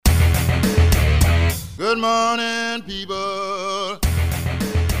Good morning, people.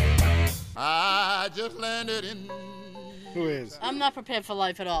 I just landed in. Who is? I'm not prepared for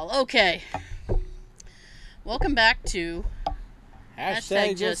life at all. Okay. Welcome back to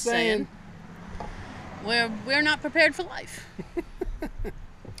Hashtag just saying. We're not prepared for life.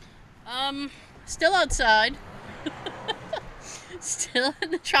 Still outside. Still in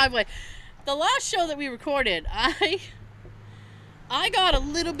the driveway. The last show that we recorded, I got a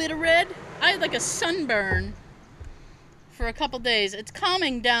little bit of red. I had like a sunburn for a couple days. It's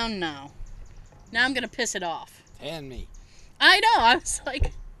calming down now. Now I'm gonna piss it off. And me. I know.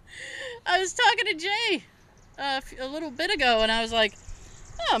 I was talking to Jay a little bit ago, and I was like,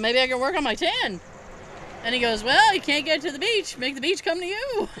 oh, maybe I can work on my tan. And he goes, well, you can't get to the beach. Make the beach come to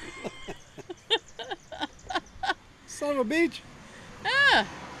you. Son of a beach. Yeah.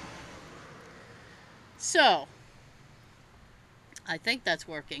 So, I think that's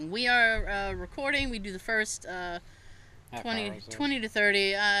working. We are recording. We do the first 20 to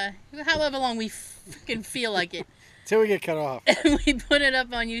 30, however long we fucking feel like it. Till we get cut off. And we put it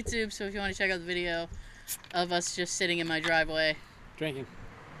up on YouTube, so if you want to check out the video of us just sitting in my driveway. Drinking.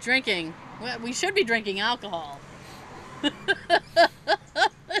 Well, we should be drinking alcohol.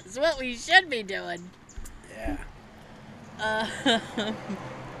 That's what we should be doing. Yeah.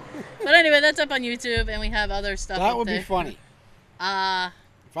 But anyway, that's up on YouTube, and we have other stuff That up would there. be funny.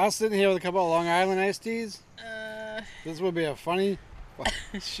 If I was sitting here with a couple of Long Island iced teas, this would be a funny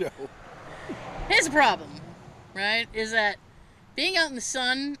show. Here's the problem, right? Is that being out in the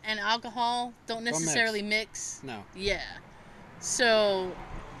sun and alcohol don't necessarily mix. No. Yeah. So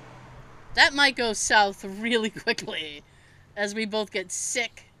that might go south really quickly as we both get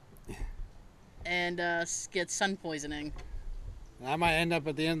sick and get sun poisoning. I might end up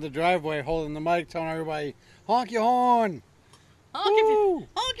at the end of the driveway holding the mic, telling everybody, honk your horn. Honk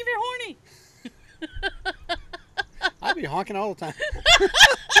if you're horny. I'd be honking all the time.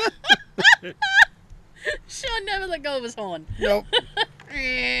 Sean never let go of his horn. Nope.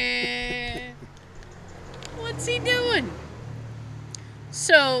 What's he doing?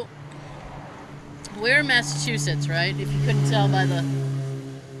 So, we're in Massachusetts, right? If you couldn't tell by the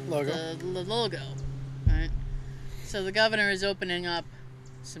logo, right? So the governor is opening up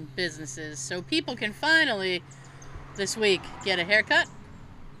some businesses so people can finally, this week, get a haircut.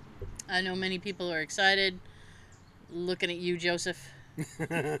 I know many people are excited. Looking at you, Joseph.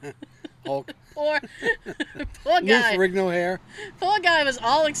 Hulk. Poor New guy. Ferrigno hair. Poor guy was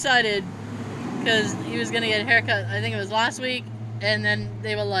all excited because he was going to get a haircut. I think it was last week. And then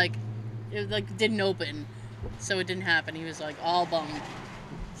they were like, it like didn't open. So it didn't happen. He was like all bummed.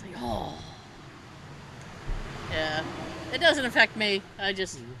 It's like, oh. Yeah. It doesn't affect me. I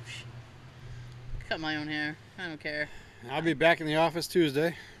just cut my own hair. I don't care. I'll be back in the office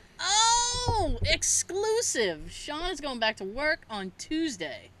Tuesday. Oh, exclusive. Sean is going back to work on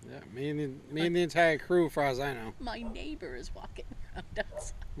Tuesday. Yeah, me and the entire crew, as far as I know. My neighbor is walking around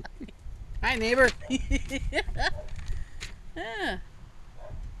outside. Hi, neighbor. Yeah.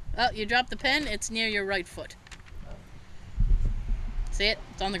 Oh, you dropped the pen. It's near your right foot. See it?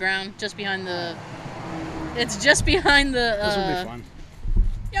 It's on the ground, just behind the... It's just behind the... This will be fun.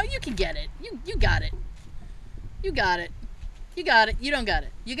 No, you can get it. You got it. You got it. You got it. You don't got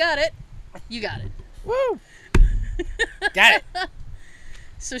it. You got it. You got it. Woo! Got it.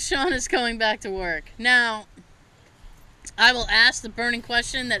 So Sean is going back to work. Now, I will ask the burning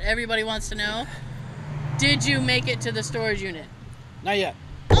question that everybody wants to know. Did you make it to the storage unit? Not yet.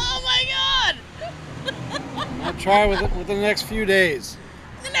 Oh my God! I'll try within the next few days.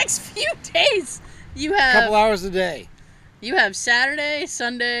 The next few days, you A have... couple hours a day. You have Saturday,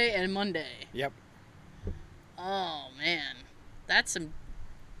 Sunday, and Monday. Yep. Oh, man. That's some...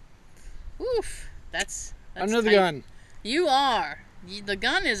 Oof. That's Under the tight. gun. You are. The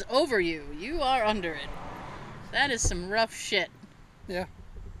gun is over you. You are under it. That is some rough shit. Yeah.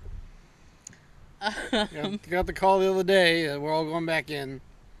 Got the call the other day. We're all going back in.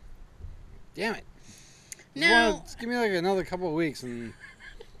 Damn it. Just give me like another couple of weeks and...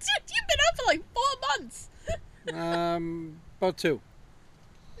 Dude, you've been up for like 4 months. About 2.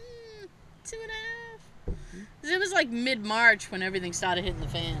 2.5. It was like mid-March when everything started hitting the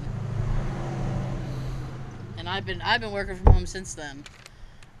fan. And I've been working from home since then.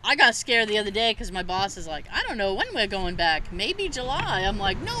 I got scared the other day because my boss is like, I don't know when we're going back. Maybe July. I'm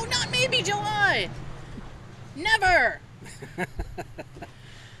like, no, not maybe July. Never.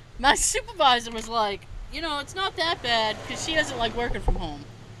 My supervisor was like, it's not that bad because she doesn't like working from home.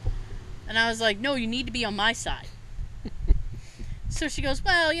 And I was like, no, you need to be on my side. So she goes,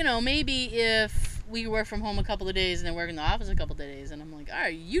 well, maybe if we work from home a couple of days and then work in the office a couple of days. And I'm like, all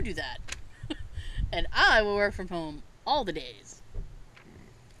right, you do that. and I will work from home all the days.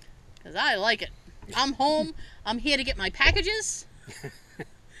 Because I like it. I'm home. I'm here to get my packages.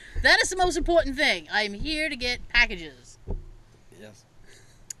 That is the most important thing. I'm here to get packages. Yes.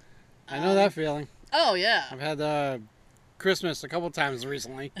 I know that feeling. Oh, yeah. I've had Christmas a couple times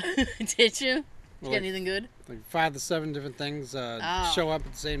recently. Did you? Did you Like- get anything good? Like 5 to 7 different things show up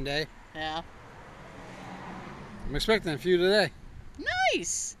at the same day. Yeah. I'm expecting a few today.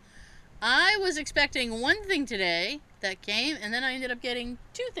 Nice. I was expecting one thing today that came, and then I ended up getting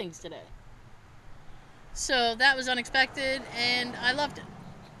 2 things today. So that was unexpected, and I loved it.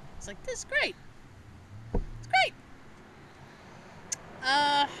 It's like, this is great. It's great.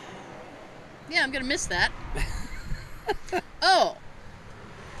 Yeah, I'm gonna miss that. Oh,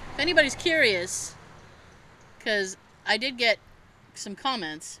 if anybody's curious, because I did get some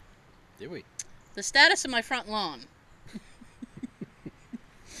comments. Did we? The status of my front lawn.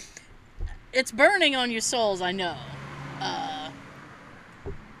 It's burning on your souls, I know.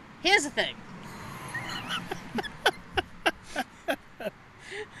 Here's the thing.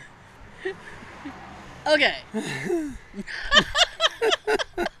 Okay.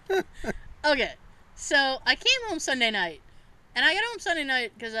 Okay. So I came home Sunday night. And I got home Sunday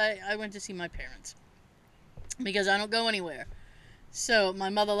night because I went to see my parents. Because I don't go anywhere. So my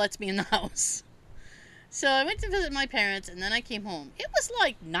mother lets me in the house. So I went to visit my parents, and then I came home. It was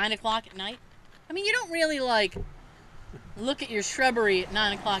like 9 o'clock at night. I mean, you don't really, like, look at your shrubbery at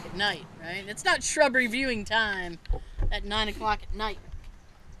 9 o'clock at night, right? It's not shrubbery viewing time at 9 o'clock at night.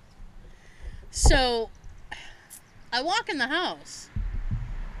 So I walk in the house,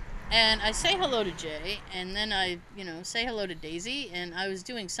 and I say hello to Jay, and then I, say hello to Daisy, and I was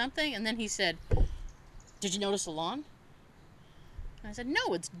doing something, and then he said, "Did you notice the lawn?" And I said,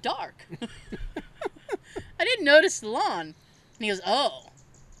 "No, it's dark." I didn't notice the lawn. And he goes, "Oh,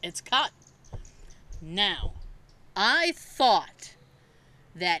 it's cut." Now, I thought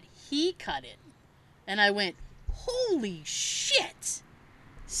that he cut it. And I went, "Holy shit."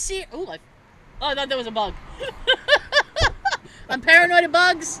 I thought that was a bug. I'm paranoid of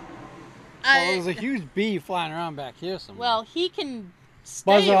bugs. Well, there's a huge bee flying around back here somewhere. Well, he can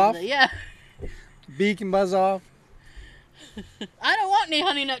stay Buzz over off? there. Yeah. Bee can buzz off. I don't want any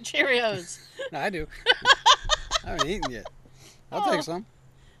Honey Nut Cheerios. No, I do. I haven't eaten yet. I'll take some.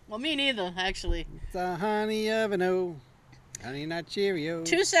 Well, me neither, actually. The honey of an O. Honey Nut Cheerios.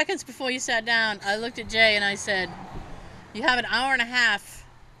 2 seconds before you sat down, I looked at Jay and I said, "You have an hour and a half,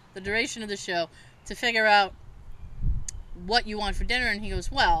 the duration of the show, to figure out what you want for dinner." And he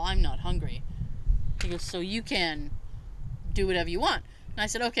goes, "Well, I'm not hungry." He goes, "So you can do whatever you want." And I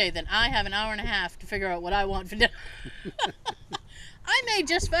said, "Okay, then I have an hour and a half to figure out what I want for dinner." I may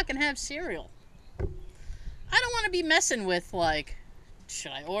just fucking have cereal. I don't want to be messing with, like,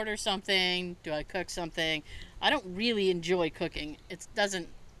 should I order something? Do I cook something? I don't really enjoy cooking.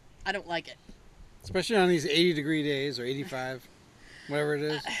 I don't like it. Especially on these 80-degree days or 85, whatever it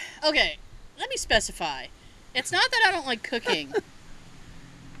is. Okay, let me specify. It's not that I don't like cooking.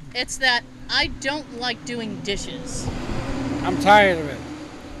 It's that I don't like doing dishes. I'm tired of it.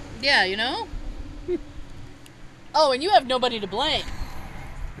 Yeah, you know? Oh, and you have nobody to blame.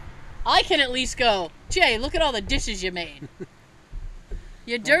 I can at least go, "Jay, look at all the dishes you made.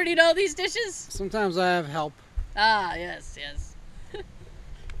 You dirtied all these dishes?" Sometimes I have help. Ah, yes.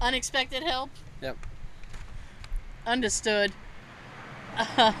 Unexpected help? Yep. Understood.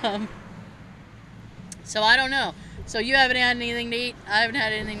 So I don't know. So you haven't had anything to eat? I haven't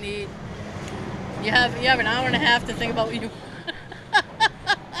had anything to eat. You have an hour and a half to think about what you...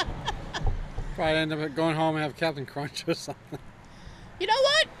 Probably end up going home and have Captain Crunch or something. You know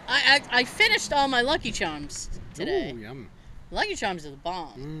what? I finished all my Lucky Charms today. Ooh, yum. Lucky Charms are the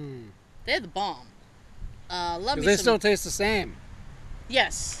bomb. They're the bomb. Love Because me they some... still taste the same.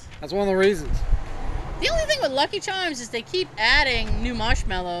 Yes. That's one of the reasons. The only thing with Lucky Charms is they keep adding new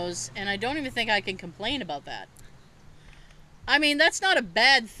marshmallows, and I don't even think I can complain about that. I mean, that's not a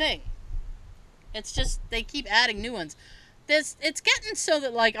bad thing. It's just they keep adding new ones. It's getting so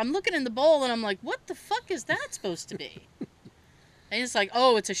that, like, I'm looking in the bowl and I'm like, what the fuck is that supposed to be? And it's like,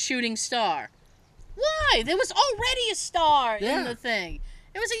 oh, it's a shooting star. Why? There was already a star in the thing.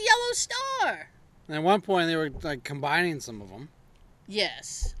 It was a yellow star. And at one point they were like combining some of them.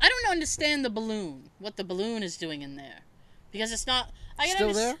 Yes. I don't understand the balloon. What the balloon is doing in there. Because it's not...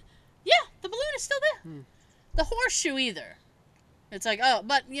 Still there? Yeah, the balloon is still there. The horseshoe either. It's like, oh,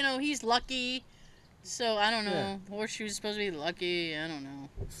 but, he's lucky. So, I don't know. Yeah. Horseshoe's supposed to be lucky. I don't know.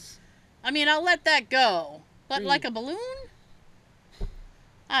 I mean, I'll let that go. But like a balloon?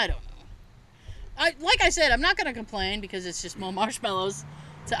 I don't know. Like I said, I'm not going to complain because it's just more marshmallows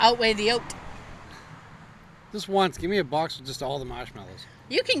to outweigh the oat. Just once. Give me a box with just all the marshmallows.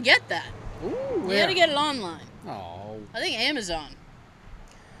 You can get that. Ooh, You where? gotta get it online. Oh. I think Amazon.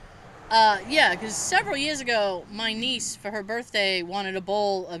 Yeah, because several years ago, my niece, for her birthday, wanted a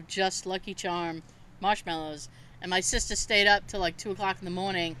bowl of just Lucky Charm marshmallows. And my sister stayed up till like 2 o'clock in the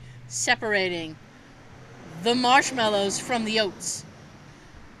morning separating the marshmallows from the oats.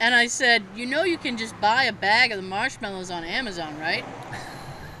 And I said, you know you can just buy a bag of the marshmallows on Amazon, right?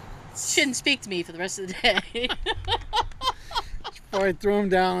 She didn't speak to me for the rest of the day. Before I threw him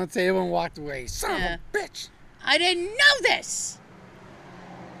down on the table and walked away. Son Yeah. of a bitch. I didn't know this!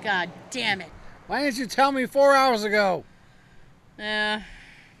 God damn it. Why didn't you tell me 4 hours ago?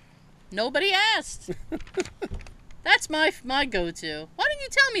 Nobody asked. That's my go-to. Why didn't you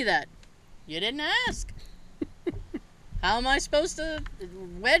tell me that? You didn't ask. How am I supposed to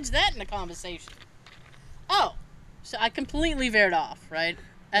wedge that in the conversation? Oh, so I completely veered off, right?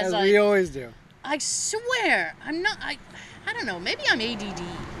 As we always do. I swear, I'm not. I don't know. Maybe I'm ADD.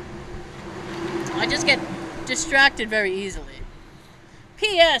 I just get distracted very easily.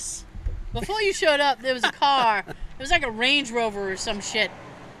 P.S. Before you showed up, there was a car. It was like a Range Rover or some shit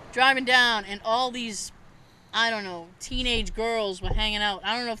driving down, and all these, I don't know, teenage girls were hanging out.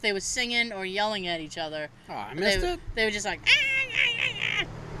 I don't know if they were singing or yelling at each other. Oh, I missed it? They were just like.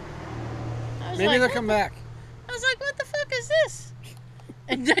 I was Maybe like, they'll what come the- back. I was like, what the fuck is this?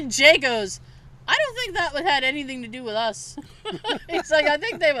 And then Jay goes, I don't think that would had anything to do with us. He's like, I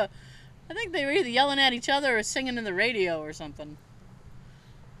think they were either yelling at each other or singing in the radio or something.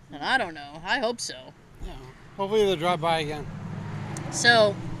 And I don't know. I hope so. Yeah. Hopefully they'll drop by again.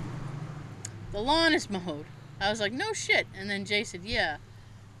 So, the lawn is mowed. I was like, no shit. And then Jay said, yeah.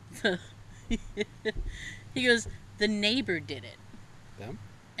 He goes, the neighbor did it. Them?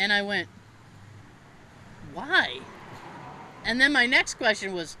 And I went, why? And then my next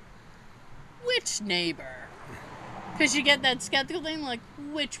question was, which neighbor? Because you get that skeptical thing, like,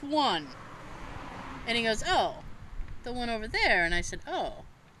 which one? And he goes, oh, the one over there. And I said, oh,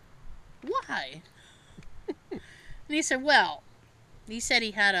 why? And he said, well, he said he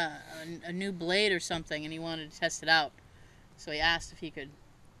had a new blade or something and he wanted to test it out. So he asked if he could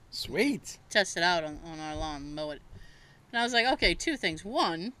Sweet. test it out on our lawn, mow it. And I was like, okay, two things.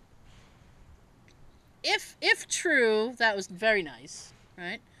 One, if true, that was very nice,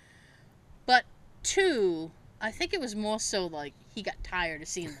 right? But two, I think it was more so like he got tired of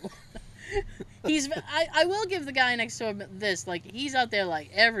seeing the I will give the guy next door this, like he's out there like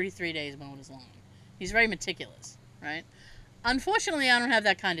every 3 days mowing his lawn. He's very meticulous, right? Unfortunately, I don't have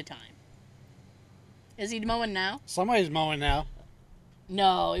that kind of time. Is he mowing now? Somebody's mowing now.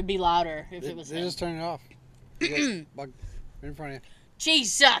 No, it'd be louder if They, it was they him. just turned it off. Bug right in front of you.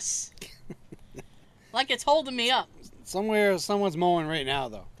 Jesus! Like it's holding me up. Somewhere, someone's mowing right now,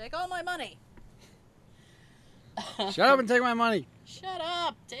 though. Take all my money. Shut up and take my money. Shut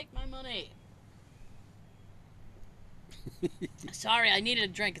up. Take my money. Sorry, I needed a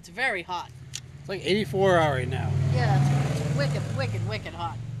drink. It's very hot. It's like 84 hour right now. Yeah, it's wicked, wicked, wicked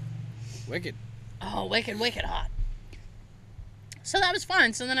hot. Wicked. Oh, wicked, wicked hot. So that was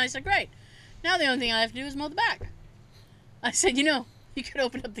fine. So then I said, great. Now the only thing I have to do is mow the back. I said, you know, you could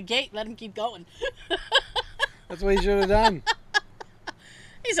open up the gate, let him keep going. That's what he should have done.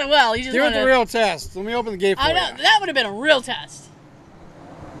 He said, well, you just Give it want the real test. Let me open the gate for I you. know, that would have been a real test.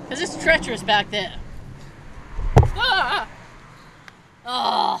 Because it's treacherous back there. Ah!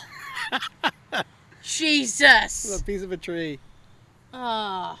 Oh. It's Jesus. a piece of a tree.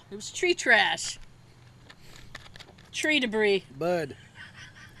 Ah, it was tree trash. Tree debris. Bud.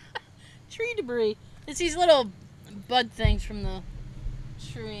 Tree debris. It's these little bud things from the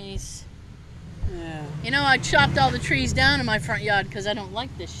trees. Yeah. You know, I chopped all the trees down in my front yard because I don't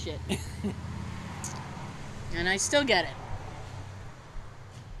like this shit. And I still get it.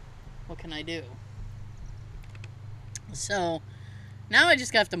 What can I do? So, now I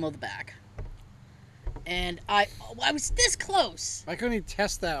just have to mow the back. And I was this close. Why couldn't he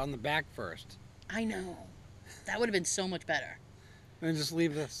test that on the back first? I know. That would have been so much better. And just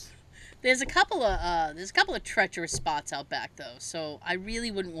leave this. There's a couple of treacherous spots out back though, so I really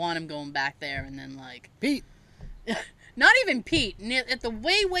wouldn't want him going back there and then like Pete, not even Pete, at the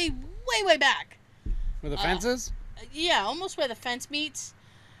way back. where the fence is? Yeah, almost where the fence meets.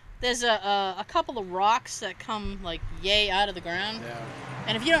 There's a couple of rocks that come like yay out of the ground, Yeah.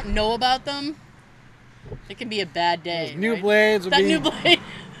 and if you don't know about them, it can be a bad day. Those new right? blades will That be new blade.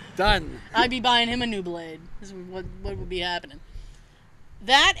 done. I'd be buying him a new blade. This is what would be happening.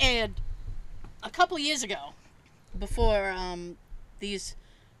 That and a couple years ago, before these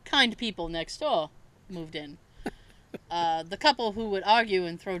kind people next door moved in, the couple who would argue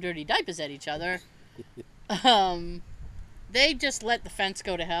and throw dirty diapers at each other They just let the fence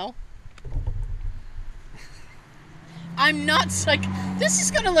go to hell. I'm not This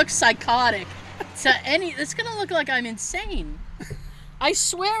is gonna look psychotic it's gonna look like I'm insane. I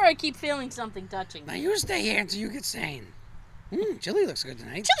swear I keep feeling something touching Now me. you stay here until you get sane. Chili looks good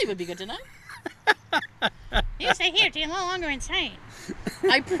tonight. Chili would be good tonight. You stay here till you're no longer insane.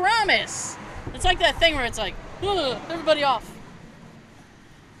 I promise. It's like that thing where it's like, everybody off.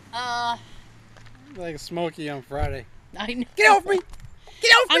 Like Smokey on Friday. I know. Get off me!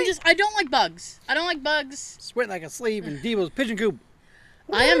 Get off me! I don't like bugs. I don't like bugs. Sweat like a slave in Devo's pigeon coop.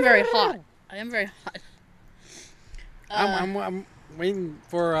 I am very hot. I'm waiting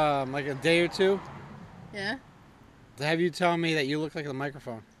for like a day or two Yeah. to have you tell me that you look like the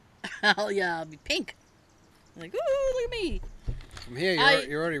microphone. Hell yeah, I'll be pink. Like, ooh, look at me. From here,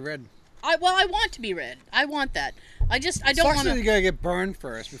 you're already red. I want to be red. I want that. I don't Sucks want that you to. gotta get burned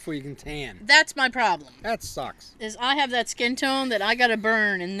first before you can tan. That's my problem. That sucks. Is I have that skin tone that I gotta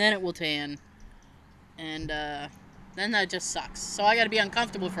burn and then it will tan, and then that just sucks. So I gotta be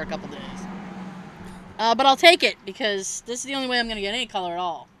uncomfortable for a couple days. But I'll take it because this is the only way I'm gonna get any color at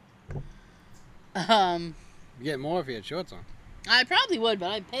all. You get more if you had shorts on. I probably would, but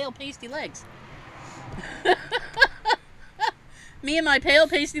I have pale, pasty legs. Me and my pale,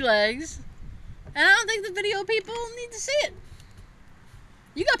 pasty legs. And I don't think the video people need to see it.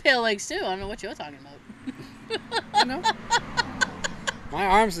 You got pale legs too. I don't know what you're talking about. I know. My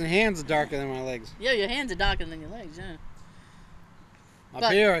arms and hands are darker than my legs. Yeah, your hands are darker than your legs, yeah.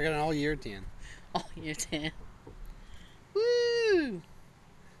 Up here, I got an all-year tan. Oh, you're tan. Woo!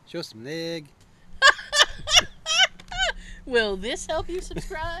 Show some leg. Will this help you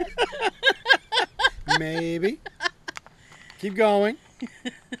subscribe? Maybe. Keep going.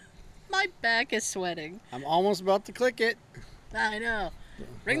 My back is sweating. I'm almost about to click it. I know.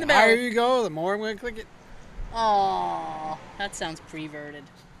 Ring the The higher bell. you go, the more I'm going to click it. Oh, that sounds perverted.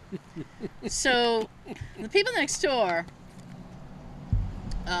 So, the people next door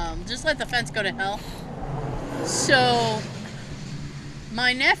just let the fence go to hell. So,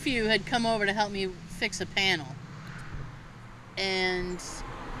 my nephew had come over to help me fix a panel. And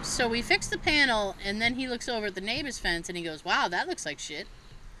so we fixed the panel, and then he looks over at the neighbor's fence and he goes, wow, that looks like shit.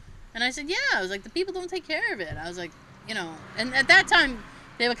 And I said, yeah. I was like, the people don't take care of it. I was like, you know, and at that time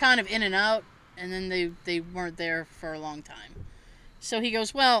they were kind of in and out, and then they weren't there for a long time. So he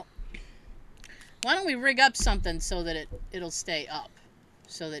goes, well, why don't we rig up something so that it'll stay up,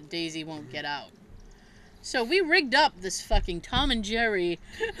 so that Daisy won't get out. So we rigged up this fucking Tom and Jerry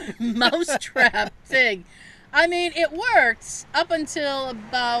mousetrap thing. I mean, it worked up until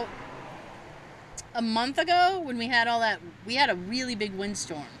about a month ago when we had all that. We had a really big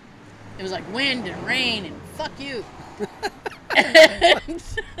windstorm. It was like wind and rain and fuck you. And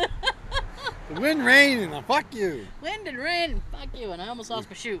The wind, rain, and the fuck you. wind and rain and fuck you. And I almost lost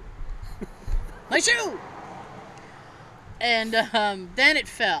my shoe. My shoe! And then it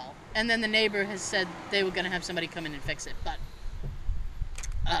fell. And then the neighbor has said they were going to have somebody come in and fix it. But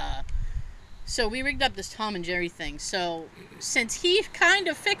so we rigged up this Tom and Jerry thing. So since he kind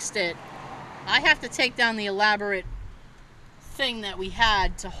of fixed it, I have to take down the elaborate thing that we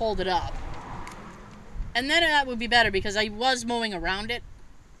had to hold it up. And then that would be better because I was mowing around it,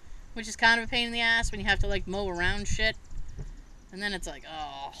 which is kind of a pain in the ass when you have to like mow around shit. And then it's like,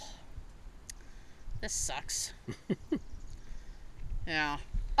 oh, this sucks. Yeah.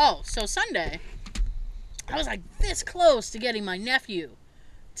 Oh, so Sunday, I was like this close to getting my nephew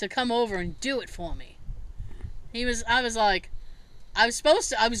to come over and do it for me. I was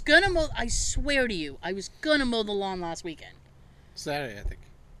gonna mow, I swear to you, I was gonna mow the lawn last weekend. Saturday, I think.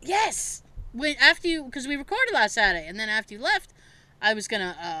 Yes! Because we recorded last Saturday, and then after you left, I was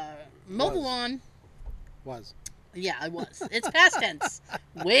gonna mow the lawn. Was. Yeah, I was. It's past tense.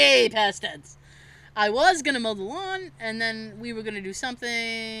 Way past tense. I was gonna mow the lawn, and then we were gonna do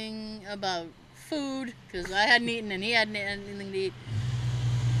something about food, because I hadn't eaten and he hadn't had anything to eat.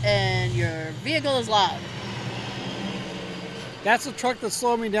 And your vehicle is loud. That's the truck that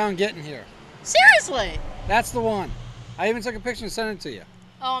slowed me down getting here. Seriously? That's the one. I even took a picture and sent it to you.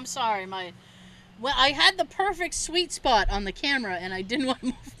 Oh, I'm sorry. Well, I had the perfect sweet spot on the camera, and I didn't want to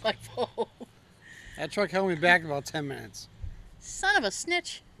move my phone. That truck held me back about 10 minutes. Son of a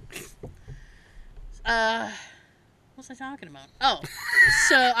snitch. What was I talking about? Oh,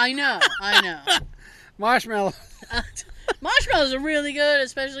 so I know. Marshmallow. Marshmallows are really good,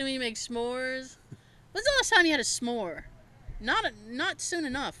 especially when you make s'mores. When's the last time you had a s'more? Not soon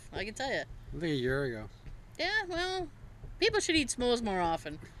enough, I can tell you. I think a year ago. Yeah, well, people should eat s'mores more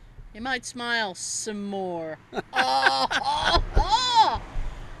often. You might smile some more. Oh.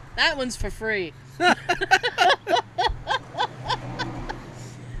 That That one's for free.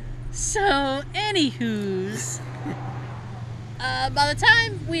 So, anywho's, by the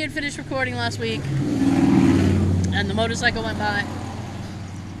time we had finished recording last week, and the motorcycle went by,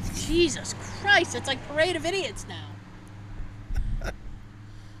 Jesus Christ, it's like Parade of Idiots now.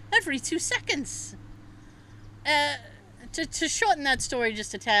 Every 2 seconds. To shorten that story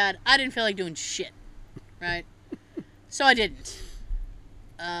just a tad, I didn't feel like doing shit, right? So I didn't.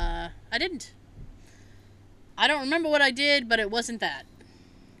 I don't remember what I did, but it wasn't that.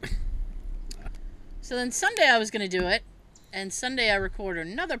 So then Sunday I was going to do it, and Sunday I recorded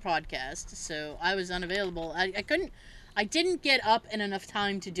another podcast, so I was unavailable. I didn't get up in enough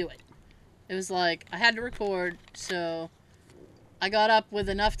time to do it. It was like, I had to record, so I got up with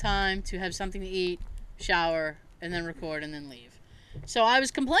enough time to have something to eat, shower, and then record, and then leave. So I was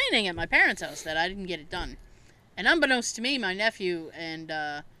complaining at my parents' house that I didn't get it done. And unbeknownst to me, my nephew and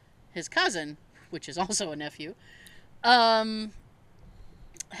his cousin, which is also a nephew, had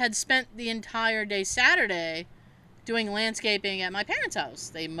spent the entire day Saturday doing landscaping at my parents' house.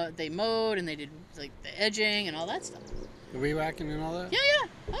 They mowed and they did like the edging and all that stuff. The weed whacking and all that? Yeah.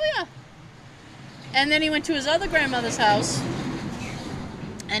 Oh, yeah. And then he went to his other grandmother's house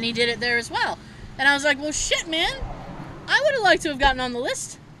and he did it there as well. And I was like, well, shit, man. I would have liked to have gotten on the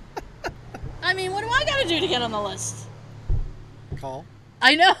list. I mean, what do I got to do to get on the list? Call.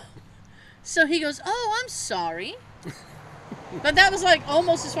 I know. So he goes, oh, I'm sorry. But that was like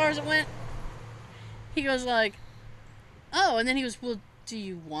almost as far as it went. He goes like, oh, and then he goes, well, do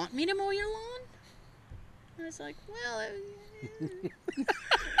you want me to mow your lawn? And I was like, well,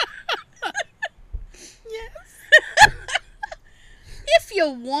 yes. If you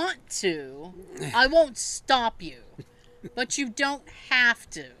want to, I won't stop you. But you don't have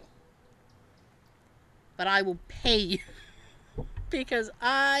to. But I will pay you. Because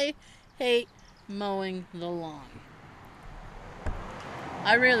I hate mowing the lawn.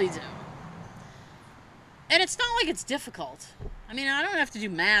 I really do. And it's not like it's difficult. I mean, I don't have to do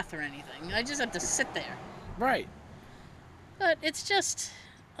math or anything. I just have to sit there. Right. But it's just...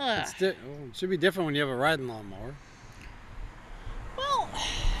 It should be different when you have a riding lawnmower. Well...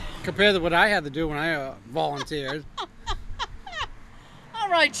 Compared to what I had to do when I volunteered. All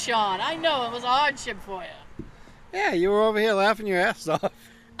right, Sean. I know it was a hardship for you. Yeah, you were over here laughing your ass off.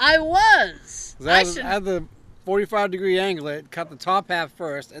 I was. I had the 45-degree angle it, cut the top half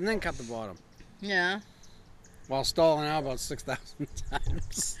first, and then cut the bottom. Yeah. While stalling out about 6,000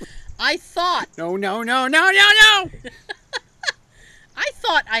 times. I thought... No. I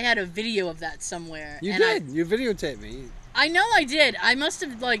thought I had a video of that somewhere. You did. You videotaped me. I know I did. I must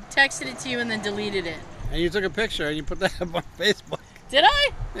have, like, texted it to you and then deleted it. And you took a picture and you put that up on Facebook. Did I?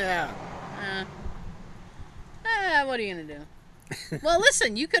 Yeah. What are you going to do? Well,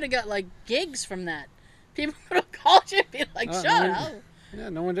 listen, you could have got, like, gigs from that. People would have called you and be like, shut up. Yeah,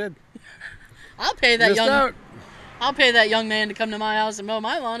 no one did. I'll pay that young man to come to my house and mow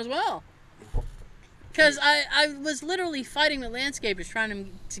my lawn as well. Because I was literally fighting with landscapers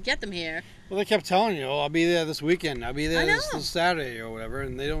trying to get them here. Well, they kept telling you, I'll be there this weekend. I'll be there this Saturday or whatever.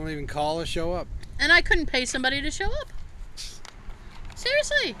 And they don't even call or show up. And I couldn't pay somebody to show up.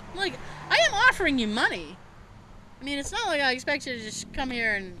 Seriously. Like, I am offering you money. I mean, it's not like I expect you to just come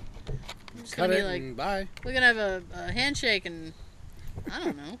here and... Cut it and bye. We're going to have a handshake and... I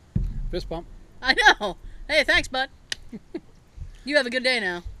don't know. Fist bump. I know. Hey, thanks, bud. You have a good day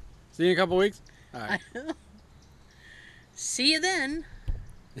now. See you in a couple weeks. All right. I know. See you then.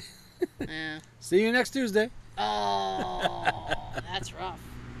 Yeah. See you next Tuesday. Oh, that's rough.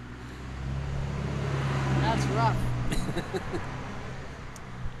 That's rough.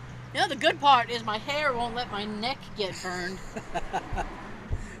 You know, the good part is my hair won't let my neck get burned.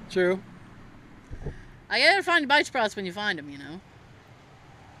 True. I gotta find bite spots when you find them, you know.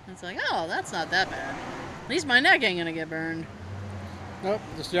 It's like, oh, that's not that bad. At least my neck ain't gonna get burned. Nope,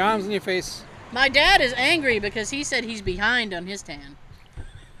 just your arms and your face. My dad is angry because he said he's behind on his tan.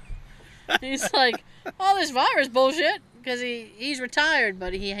 He's like, all this virus bullshit, because he's retired,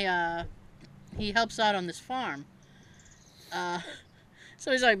 but he helps out on this farm.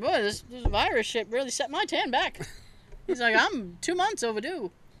 So he's like, boy, this virus shit really set my tan back. He's like, I'm 2 months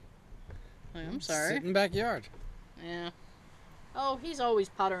overdue. Like, I'm sorry. Sit in the backyard. Yeah. Oh, he's always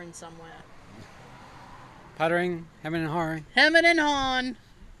puttering somewhere. Puttering, hemming and hawing. Hemming and hawing.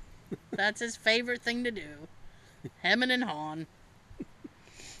 That's his favorite thing to do. Hemming and hawing.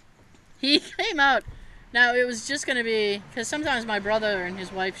 He came out. Now, it was just going to be... Because sometimes my brother and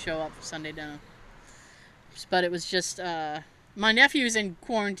his wife show up for Sunday dinner. But it was just... my nephew's in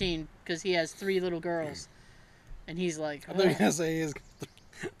quarantine because he has 3 little girls. And he's like... I thought you were going to say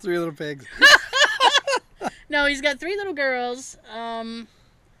 3 little pigs. No, he's got 3 little girls.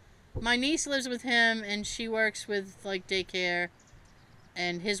 My niece lives with him, and she works with like daycare,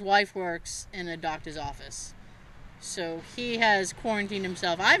 and his wife works in a doctor's office. So he has quarantined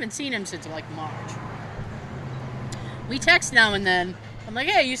himself. I haven't seen him since like March. We text now and then. I'm like,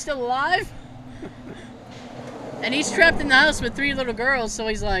 hey, you still alive? And he's trapped in the house with 3 little girls, so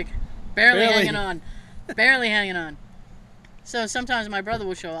he's like barely hanging on. Barely hanging on. So sometimes my brother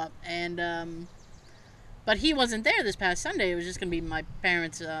will show up, and but he wasn't there this past Sunday. It was just going to be my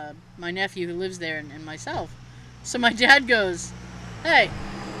parents, my nephew who lives there, and myself. So my dad goes, hey.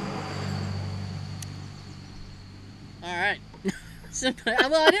 All right. So, well,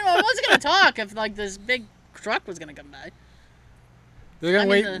 I wasn't going to talk if like this big truck was going to come by. They're gonna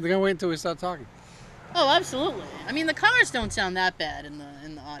wait. They're gonna wait until we start talking. Oh, absolutely. I mean, the cars don't sound that bad in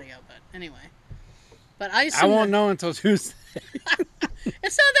the audio, but anyway. But I won't know until Tuesday.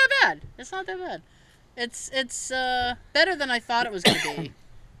 It's not that bad. It's not that bad. It's better than I thought it was going to be.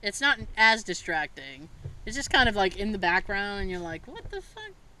 It's not as distracting. It's just kind of like in the background, and you're like, what the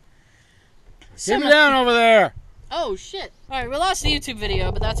fuck? Get me down over there. Oh, shit. All right, we lost the YouTube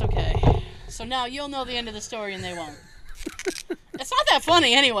video, but that's okay. So now you'll know the end of the story, and they won't. It's not that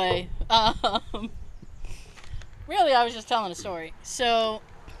funny anyway. Really, I was just telling a story. So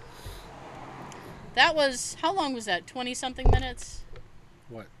that was, how long was that? 20-something minutes?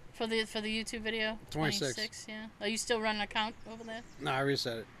 What? For the YouTube video? 26. Yeah. Are you still running an account over there? No, I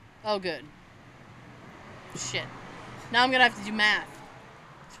reset it. Oh, good. Shit. Now I'm going to have to do math.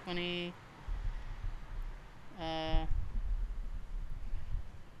 20... So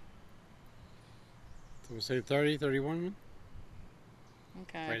we'll say 30, 31?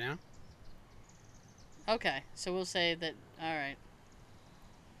 Okay. Right now? Okay, so we'll say that, alright.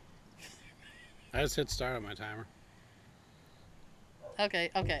 I just hit start on my timer. Okay,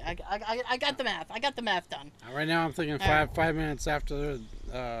 I got the math. I got the math done. Right now I'm thinking five minutes after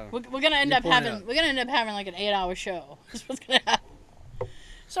the we're gonna end up having like an 8-hour show. That's what's gonna happen.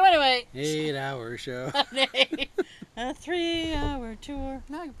 So anyway, 8-hour show. A 3-hour tour.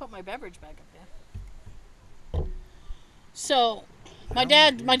 Now I can put my beverage back up there. So, my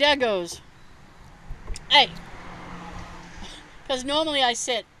dad goes, hey, because normally I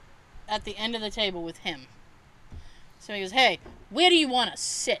sit at the end of the table with him. So he goes, hey, where do you want to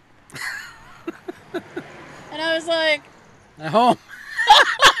sit? And I was like, at home.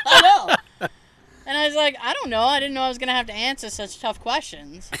 I know. And I was like, I don't know. I didn't know I was going to have to answer such tough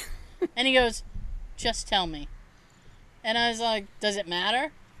questions. And he goes, just tell me. And I was like, does it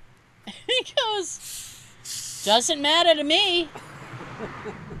matter? And he goes, doesn't matter to me.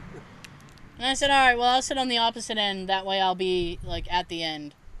 And I said, all right, well, I'll sit on the opposite end. That way I'll be, like, at the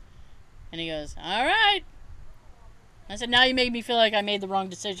end. And he goes, all right. I said, now you made me feel like I made the wrong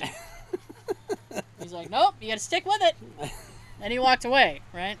decision. He's like, nope, you got to stick with it. And he walked away,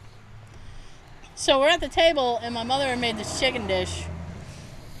 right? So we're at the table, and my mother had made this chicken dish,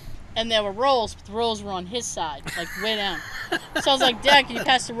 and there were rolls, but the rolls were on his side, like way down. So I was like, Dad, can you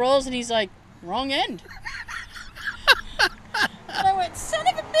pass the rolls? And he's like, wrong end. And I went, son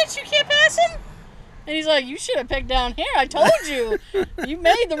of a bitch, you can't pass them? And he's like, you should have picked down here. I told you. You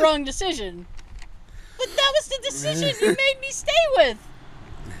made the wrong decision. But that was the decision you made me stay with.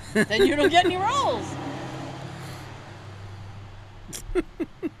 Then you don't get any rolls.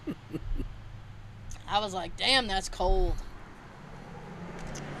 I was like, damn, that's cold.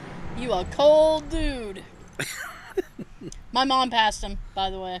 You a cold dude. My mom passed him, by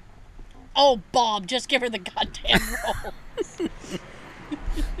the way. Oh, Bob, just give her the goddamn rolls.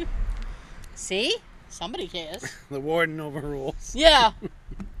 See? Somebody cares. The warden overrules. Yeah.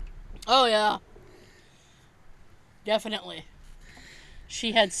 Oh, yeah. Definitely.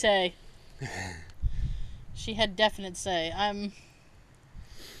 She had say. She had definite say. I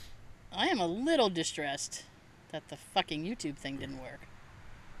am a little distressed that the fucking YouTube thing didn't work.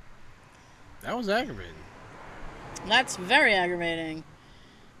 That was aggravating. That's very aggravating.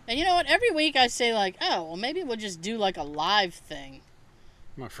 And you know what? Every week I say like, oh, well maybe we'll just do like a live thing.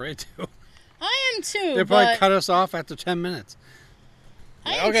 I'm afraid to. I am too. They'll probably cut us off after 10 minutes.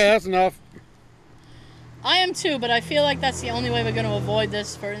 Okay, that's enough. I am too, but I feel like that's the only way we're going to avoid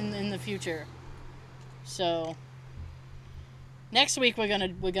this for in the future. So next week we're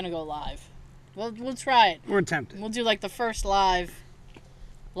gonna go live. We'll try it. We're tempted. We'll do like the first live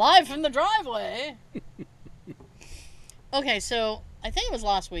from the driveway. Okay, so I think it was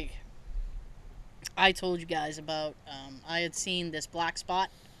last week. I told you guys about I had seen this black spot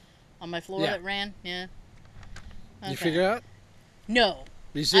on my floor that ran. Yeah. Okay. You figure it out? No.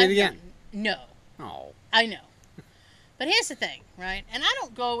 Did you see it again? No. Oh. I know. But here's the thing, right? And I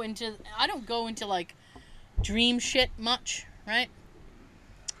don't go into like dream shit much, right?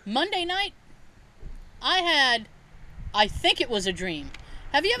 Monday night, I think it was a dream.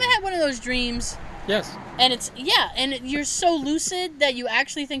 Have you ever had one of those dreams? Yes. And you're so lucid that you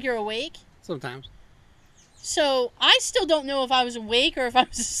actually think you're awake? Sometimes. So, I still don't know if I was awake or if I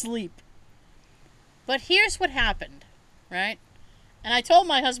was asleep. But here's what happened, right? And I told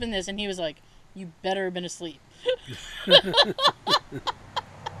my husband this, and he was like, you better have been asleep.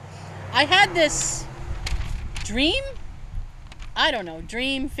 I had this dream? I don't know,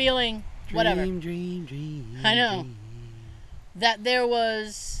 dream, feeling, whatever. Dream. I know. That there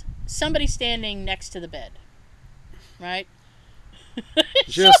was somebody standing next to the bed, right?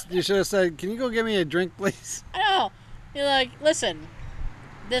 You should have said, can you go get me a drink, please? I know. You're like, listen,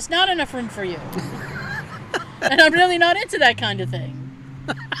 there's not enough room for you. And I'm really not into that kind of thing.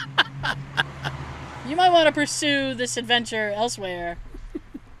 You might want to pursue this adventure elsewhere,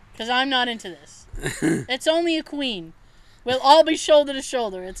 because I'm not into this. It's only a queen. We'll all be shoulder to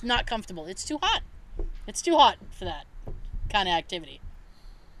shoulder. It's not comfortable. It's too hot. It's too hot for that kind of activity.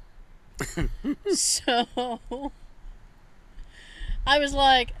 So I was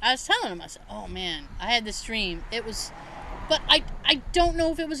telling him, I said, oh man, I had this dream. But I don't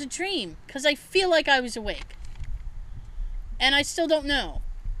know if it was a dream, because I feel like I was awake. And I still don't know.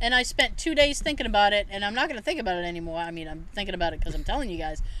 And I spent 2 days thinking about it, and I'm not going to think about it anymore. I mean, I'm thinking about it because I'm telling you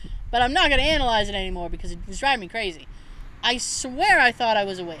guys. But I'm not going to analyze it anymore because it was driving me crazy. I swear I thought I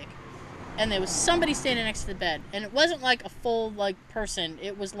was awake. And there was somebody standing next to the bed. And it wasn't like a full, person.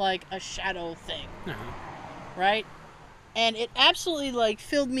 It was like a shadow thing. Uh-huh. Right? And it absolutely,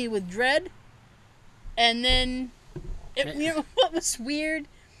 filled me with dread. And then, what was weird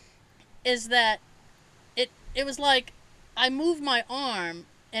is that it was like I moved my arm,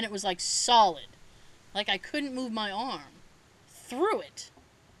 and it was, solid. Like I couldn't move my arm through it.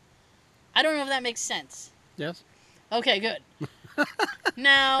 I don't know if that makes sense. Yes. Okay, good.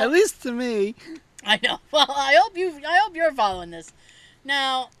 Now, at least to me. I know. Well, I hope you're following this.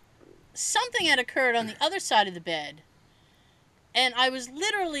 Now, something had occurred on the other side of the bed, and I was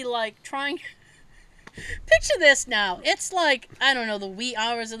literally trying. Picture this now. It's I don't know, the wee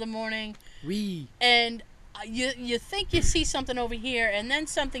hours of the morning. And you think you see something over here, and then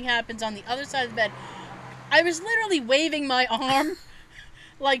something happens on the other side of the bed. I was literally waving my arm.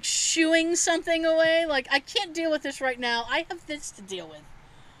 Shooing something away. I can't deal with this right now. I have this to deal with.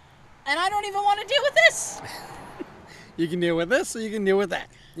 And I don't even want to deal with this. You can deal with this, or you can deal with that.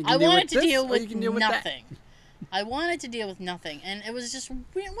 I wanted to deal with nothing. I wanted to deal with nothing. And it was just one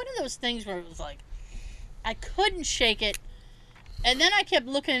of those things where it was I couldn't shake it. And then I kept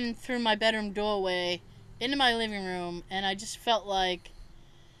looking through my bedroom doorway into my living room, and I just felt like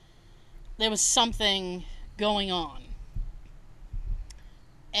there was something going on.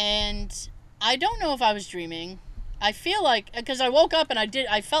 And I don't know if I was dreaming. I feel because I woke up and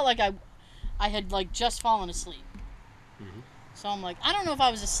I felt like I had just fallen asleep. Mm-hmm. So I'm I don't know if I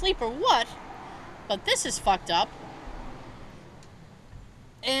was asleep or what, but this is fucked up.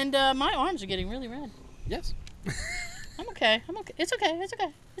 And my arms are getting really red. Yes. I'm okay. It's okay.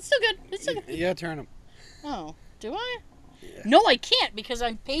 It's still good. You gotta turn them. Oh, do I? Yeah. No, I can't because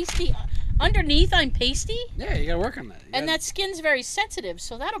I'm pasty. Underneath, I'm pasty. Yeah, you gotta work on that. And that skin's very sensitive,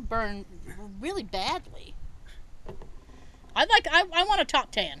 so that'll burn really badly. I want a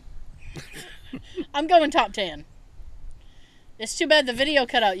top tan. I'm going top tan. It's too bad the video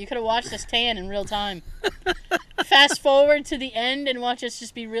cut out. You could have watched us tan in real time. Fast forward to the end and watch us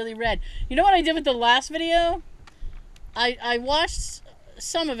just be really red. You know what I did with the last video? I watched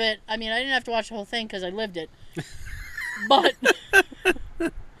some of it. I mean, I didn't have to watch the whole thing because I lived it. But...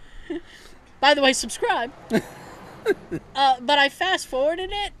 By the way, subscribe. But I fast forwarded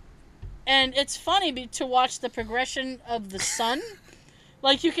it, and it's funny to watch the progression of the sun.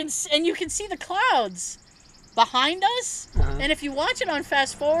 You can see the clouds behind us, and if you watch it on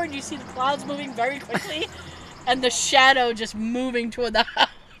fast forward, you see the clouds moving very quickly, and the shadow just moving toward the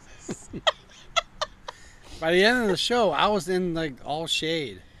house. By the end of the show, I was in all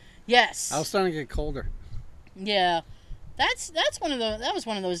shade. Yes. I was starting to get colder. Yeah. That was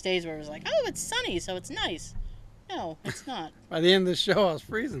one of those days where it was oh, it's sunny, so it's nice. No, it's not. By the end of the show, I was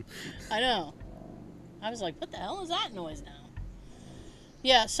freezing. I know. I was what the hell is that noise now?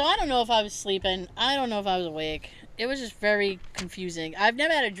 Yeah, so I don't know if I was sleeping. I don't know if I was awake. It was just very confusing. I've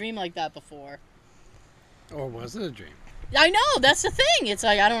never had a dream like that before. Or was it a dream? I know, that's the thing. It's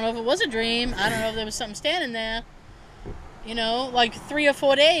I don't know if it was a dream. I don't know if there was something standing there. 3 or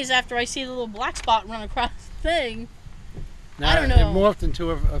 4 days after I see the little black spot run across the thing. Now, I don't know. It morphed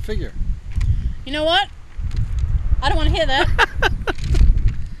into a figure. You know what? I don't want to hear that.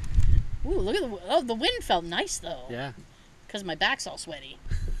 Ooh, look at the wind felt nice though. Yeah. Because my back's all sweaty.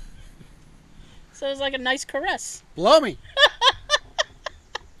 So it was like a nice caress. Blow me.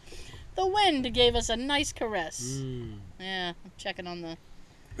 The wind gave us a nice caress. Mm. Yeah, I'm checking on the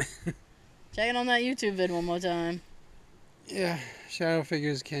checking on that YouTube vid one more time. Yeah, shadow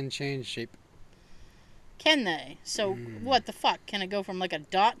figures can change shape. Can they? So what the fuck? Can it go from like a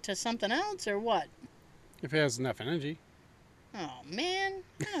dot to something else or what? If it has enough energy. Oh man,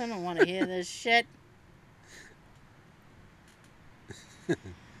 I don't want to hear this shit.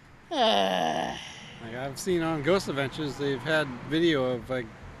 Like I've seen on Ghost Adventures, they've had video of like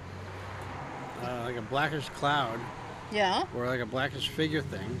a blackish cloud Yeah. or like a blackish figure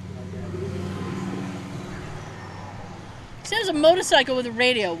thing. See, there's a motorcycle with a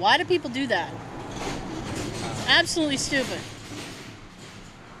radio. Why do people do that? It's absolutely stupid.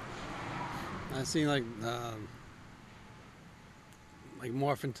 I've seen like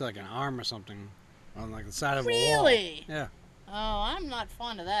morph into like an arm or something on like the side of a wall. Really? Yeah. Oh, I'm not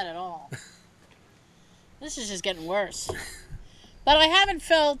fond of that at all. This is just getting worse. But I haven't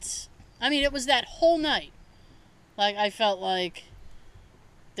felt... I mean, it was that whole night. Like, I felt like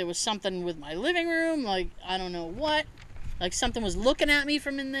there was something with my living room. Like, I don't know what. Like, something was looking at me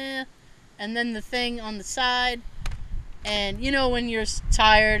from in there. And then the thing on the side. And, you know, when you're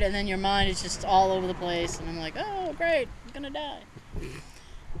tired and then your mind is just all over the place. And I'm like, oh, great. I'm going to die.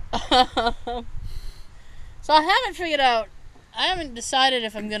 So I haven't figured out... I haven't decided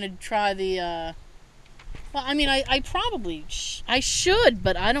if I'm going to try the... well, I mean, I probably... I should,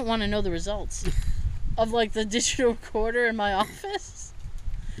 but I don't want to know the results of, like, the digital recorder in my office.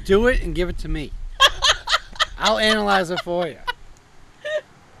 Do it and give it to me. I'll analyze it for you.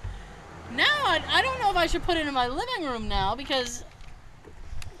 Now, I don't know if I should put it in my living room now, because...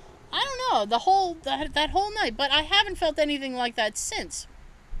 I don't know, that whole night. But I haven't felt anything like that since.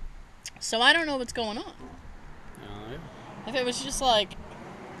 So I don't know what's going on. If it was just like,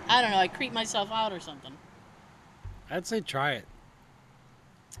 I don't know, I creep myself out or something. I'd say try it.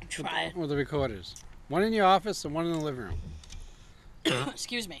 Try it. With the recorders. One in your office and one in the living room.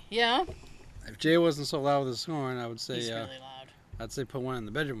 Excuse me. Yeah? If Jay wasn't so loud with his snoring, I would say He's really loud. I'd say put one in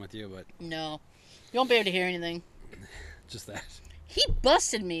the bedroom with you, but No. You won't be able to hear anything. just that. He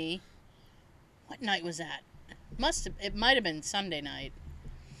busted me. What night was that? It might have been Sunday night.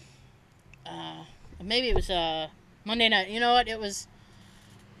 Maybe it was Monday night. You know what? It was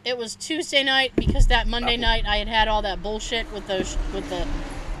Tuesday night, because that Monday night I had all that bullshit with the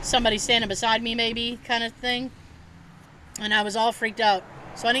somebody standing beside me maybe kind of thing. And I was all freaked out.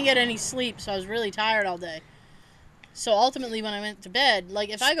 So I didn't get any sleep, so I was really tired all day. So ultimately when I went to bed, like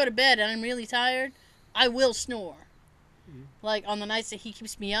if I go to bed and I'm really tired, I will snore. Like on the nights that he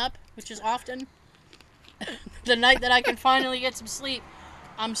keeps me up, which is often. The night that I can finally get some sleep,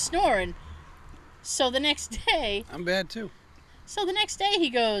 I'm snoring. So the next day... I'm bad too. So the next day he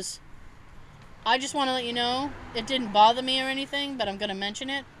goes, I just want to let you know, it didn't bother me or anything, but I'm going to mention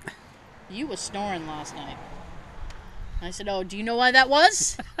it. You were snoring last night. I said, oh, do you know why that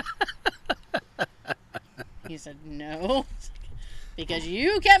was? He said, no. Because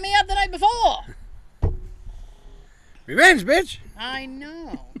you kept me up the night before. Revenge, bitch! I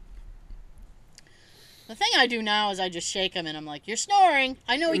know. The thing I do now is I just shake him and I'm like, you're snoring.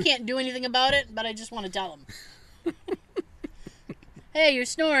 I know he can't do anything about it, but I just want to tell him. Hey, you're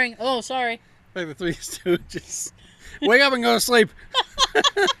snoring. Oh, sorry. Like the Three Stooges. Wake up and go to sleep.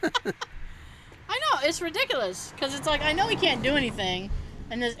 I know, it's ridiculous. Because it's like, I know he can't do anything.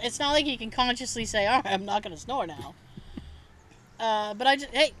 And it's not like he can consciously say, all right, I'm not going to snore now. But I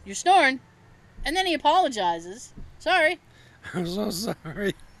just, hey, you're snoring. And then he apologizes. Sorry. I'm so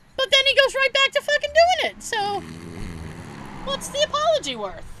sorry. But then he goes right back to fucking doing it. So, what's the apology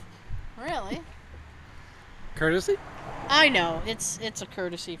worth? Really? Courtesy? I know. It's a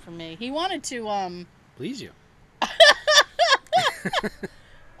courtesy for me. He wanted to, Please you.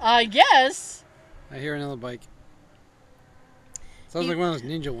 I guess. I hear another bike. Sounds like one of those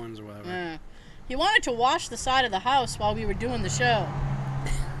ninja ones or whatever. He wanted to wash the side of the house while we were doing the show.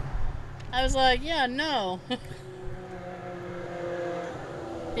 I was like, yeah, no.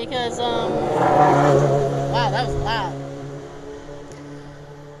 Because, wow, that was loud.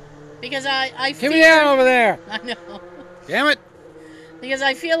 Because I feel... Get me down over there! I know. Damn it! Because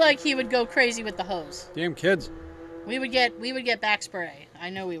I feel like he would go crazy with the hose. Damn kids. We would get back spray. I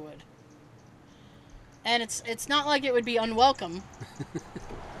know we would. And it's not like it would be unwelcome.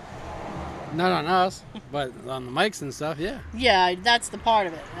 Not on us, but on the mics and stuff, yeah. Yeah, that's the part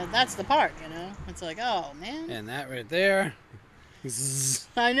of it. That's the part, you know? It's like, oh, man. And that right there. Zzz.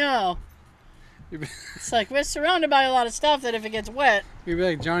 I know. It's like we're surrounded by a lot of stuff that if it gets wet. You'd be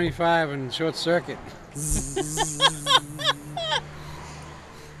like Johnny Five and Short Circuit.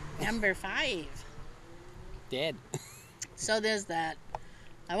 Number 5. Dead. So there's that.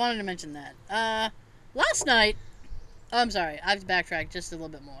 I wanted to mention that. Last night, I'm sorry, I have to backtrack just a little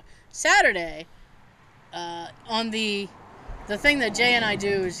bit more. Saturday, on the thing that Jay and I do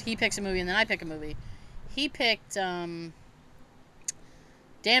is he picks a movie and then I pick a movie. He picked, damned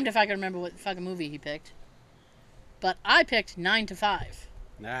if I can remember what fucking movie he picked. But I picked 9 to 5.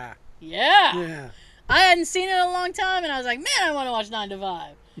 Nah. Yeah. Yeah. I hadn't seen it in a long time and I was like, man, I want to watch 9 to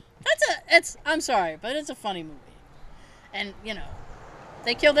 5. I'm sorry, but it's a funny movie. And, you know,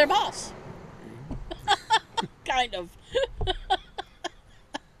 they killed their boss. Kind of.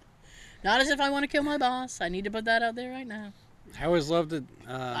 Not as if I want to kill my boss. I need to put that out there right now. I always loved it.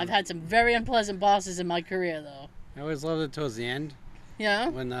 I've had some very unpleasant bosses in my career, though. I always loved it towards the end. Yeah?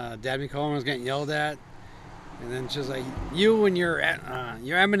 When Dabney Coleman was getting yelled at. And then she was like, you and your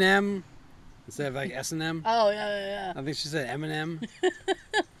M&M. Instead of like S&M. Oh, yeah. I think she said M&M.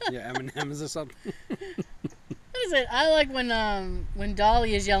 Yeah, M&M's or something. What is it? I like when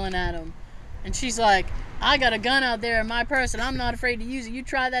Dolly is yelling at him. And she's like, I got a gun out there in my purse and I'm not afraid to use it. You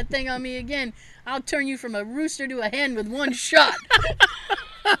try that thing on me again, I'll turn you from a rooster to a hen with one shot.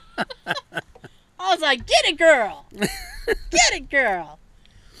 I was like, get it, girl. Get it, girl.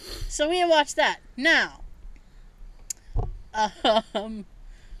 So we watched that. Now, on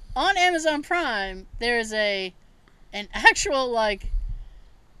Amazon Prime, there's an actual,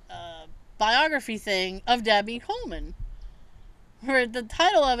 biography thing of Dabney Coleman. Where the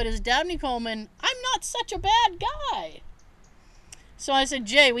title of it is Dabney Coleman, I'm Not Such a Bad Guy. So I said,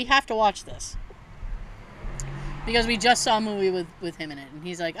 Jay, we have to watch this. Because we just saw a movie with him in it. And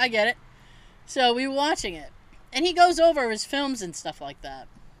he's like, I get it. So we were watching it. And he goes over his films and stuff like that.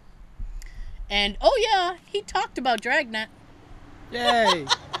 And, oh yeah, he talked about Dragnet. Yay.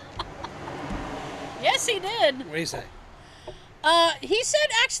 Yes, he did. What do you say? He said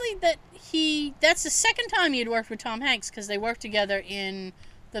actually that that's the second time he had worked with Tom Hanks because they worked together in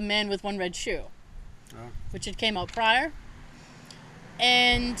The Man with One Red Shoe, which had came out prior.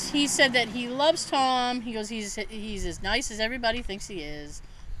 And he said that he loves Tom. He goes, he's as nice as everybody thinks he is.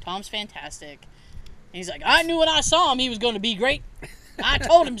 Tom's fantastic. And he's like, I knew when I saw him he was going to be great. I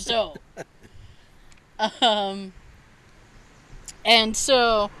told him so. And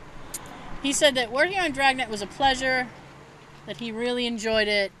so he said that working on Dragnet was a pleasure, that he really enjoyed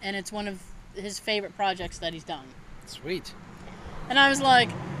it, and it's one of his favorite projects that he's done. Sweet. And I was like,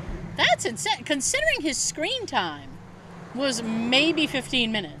 that's insane. Considering his screen time was maybe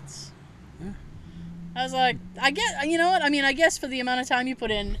 15 minutes. Yeah. I was like, you know what? I mean, I guess for the amount of time you put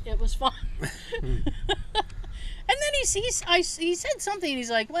in, it was fun. And then he said something, and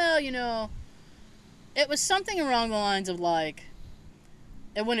he's like, well, you know, it was something along the lines of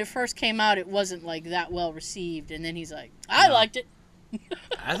and when it first came out, it wasn't that well received. And then he's like, I liked it.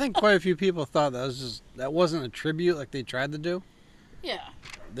 I think quite a few people thought that wasn't a tribute like they tried to do. Yeah.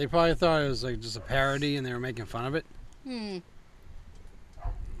 They probably thought it was just a parody and they were making fun of it.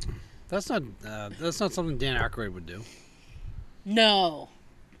 That's not something Dan Aykroyd would do. No.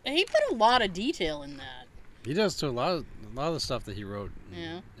 He put a lot of detail in that. He does to a lot of the stuff that he wrote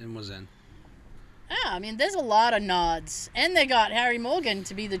and was in. Yeah, I mean, there's a lot of nods. And they got Harry Mulligan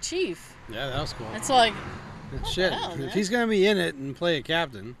to be the chief. Yeah, that was cool. It's like, shit. hell, If he's going to be in it and play a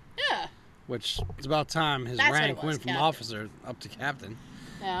captain, yeah. which it's about time his That's what rank it was, went from captain. officer up to captain,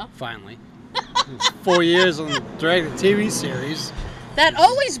 Yeah. finally. It's 4 years on the Dragon TV series. That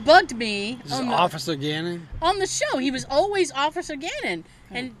always bugged me. This is Officer Gannon. On the show, he was always Officer Gannon.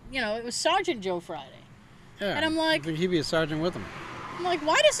 And, it was Sergeant Joe Friday. Yeah. And I'm like, I think he'd be a sergeant with him. I'm like,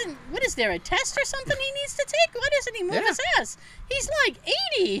 what is there, a test or something he needs to take? Why doesn't he move his ass? He's like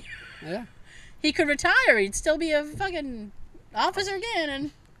 80. Yeah. He could retire. He'd still be a fucking Officer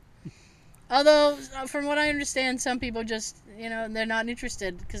Gannon. Although, from what I understand, some people just, they're not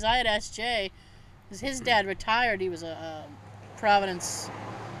interested. Because I had asked Jay, because his dad retired. He was a Providence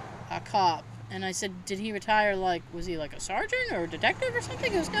cop. And I said, did he retire was he like a sergeant or a detective or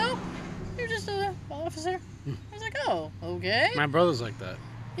something? He goes, no, he was just an officer. I was like, oh, okay. My brother's like that.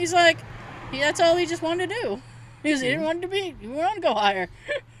 He's like, that's all he just wanted to do. He didn't want to go higher.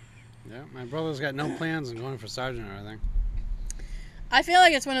 Yeah, my brother's got no plans on going for sergeant or anything. I feel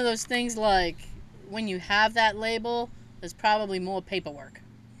like it's one of those things when you have that label, there's probably more paperwork.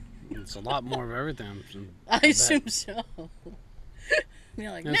 It's a lot more of everything. I assume so.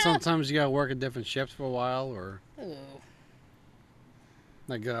 You're like, and no. sometimes you gotta work a different shift for a while, or Ooh.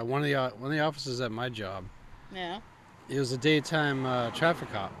 one of the officers at my job. Yeah. He was a daytime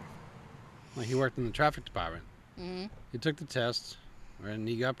traffic cop. Like he worked in the traffic department. Mm-hmm. He took the test, and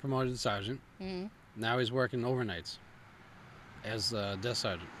he got promoted to sergeant. Mm-hmm. Now he's working overnights as desk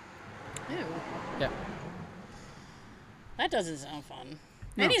sergeant. Ew. Yeah. That doesn't sound fun.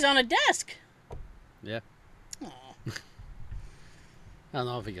 No. And he's on a desk. Yeah. Aw. I don't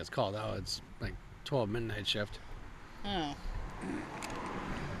know if he gets called out. It's like 12 midnight shift. Oh.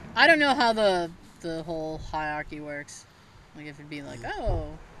 I don't know how the whole hierarchy works. Like if it'd be like, oh,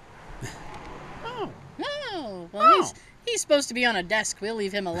 Oh. no, well Oh. he's supposed to be on a desk. We'll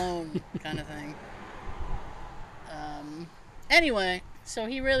leave him alone, kind of thing. Anyway, so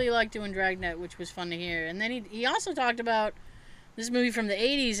he really liked doing Dragnet, which was fun to hear. And then he also talked about this movie from the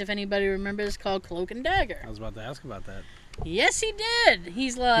 80s, if anybody remembers, called Cloak and Dagger. I was about to ask about that. Yes, he did.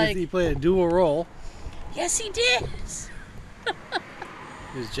 He's like, He played a dual role. yes, he did.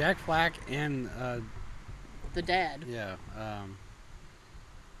 He was Jack Black and The dad. yeah. I'm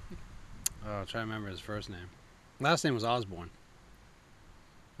trying to remember his first name. Last name was Osborne.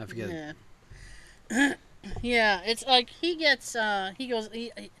 I forget. Yeah. Yeah, it's like he gets he's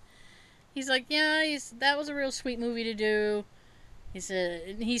like, yeah, that was a real sweet movie to do. He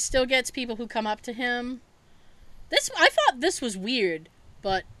said he still gets people who come up to him. I thought this was weird,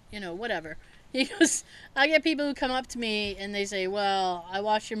 but whatever. He goes, I get people who come up to me and they say, well, I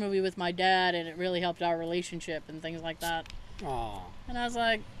watched your movie with my dad and it really helped our relationship and things like that. Oh. And I was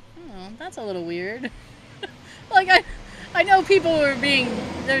like, oh, that's a little weird. Like I know people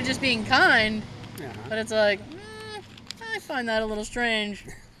they're just being kind. Yeah. But it's like, I find that a little strange.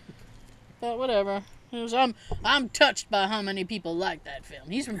 But whatever. I'm touched by how many people like that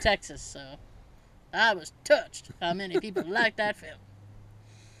film. He's from Texas, so I was touched how many people like that film.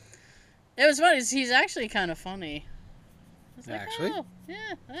 It was funny. He's actually kind of funny. I was like, Actually? oh,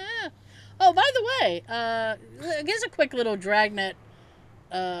 yeah. Oh, by the way, here's a quick little Dragnet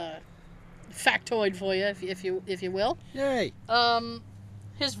factoid for you, if you will. Yay.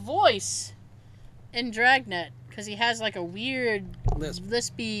 His voice in Dragnet, because he has like a weird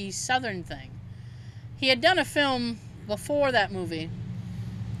lispy southern thing. He had done a film before that movie,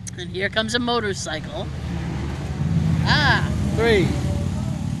 and here comes a motorcycle. Ah, 3.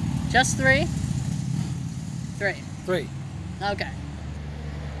 just 3? 3. 3. Okay.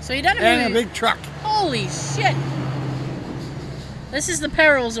 So he done a movie. And a big truck. Holy shit! This is the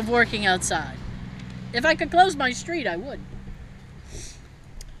perils of working outside. If I could close my street, I would.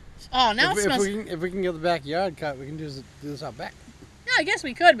 Oh, now it smells. If we can get the backyard cut, we can do this out back. Yeah, I guess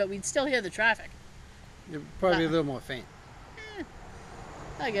we could, but we'd still hear the traffic. It'd probably be a little more faint.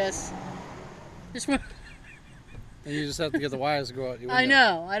 I guess. And you just have to get the wires to go out your window. I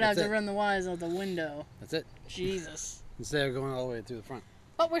know. I'd have That's to it. run the wires out the window. That's it. Jesus. Instead of going all the way through the front.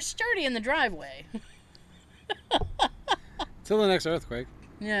 But we're sturdy in the driveway. Till the next earthquake.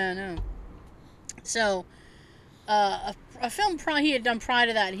 Yeah, I know. So, a film he had done prior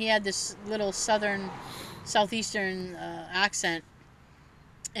to that, he had this little southeastern accent,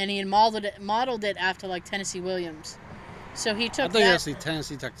 and he had modeled it after like Tennessee Williams. So he took I thought you were see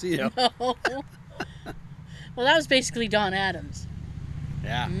Tennessee Tuxedo. No. Well, that was basically Don Adams.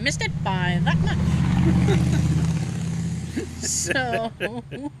 Yeah. Missed it by that much. So,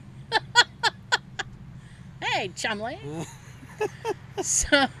 hey, Chumley.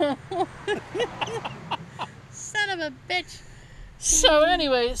 So, son of a bitch. So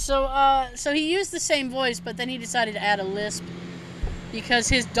anyway, so he used the same voice, but then he decided to add a lisp because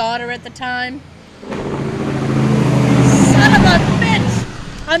his daughter at the time. Son of a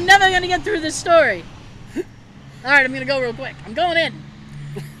bitch! I'm never gonna get through this story. All right, I'm gonna go real quick. I'm going in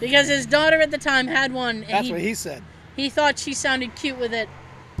because his daughter at the time had one, and That's what he said. he thought she sounded cute with it,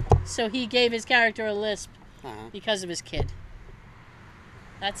 so he gave his character a lisp because of his kid.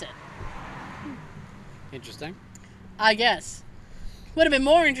 That's it. Interesting. I guess. Would have been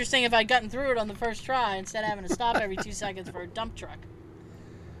more interesting if I'd gotten through it on the first try instead of having to stop every 2 seconds for a dump truck.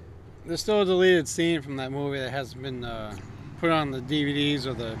 There's still a deleted scene from that movie that hasn't been put on the DVDs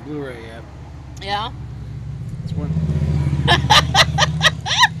or the Blu-ray yet. Yeah? It's when,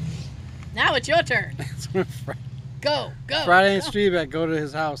 Now it's your turn. it's when Go. Friday and go. Streetback go to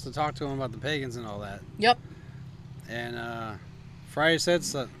his house to talk to him about the pagans and all that. Yep. And Friday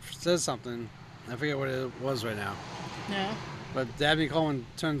says something. I forget what it was right now. Yeah. But Dabney Coleman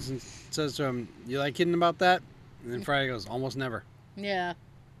turns and says to him, "You like kidding about that?" And then Friday goes, "Almost never." Yeah.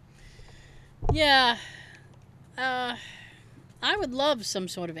 Yeah. I would love some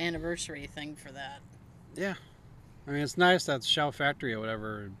sort of anniversary thing for that. Yeah. I mean, it's nice that Shout Factory or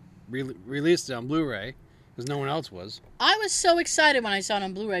whatever released it on Blu-ray because no one else was. I was so excited when I saw it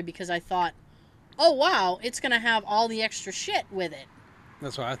on Blu-ray because I thought, oh wow, it's going to have all the extra shit with it.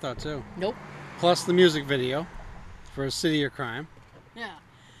 That's what I thought too. Nope. Plus the music video for City of Crime. Yeah.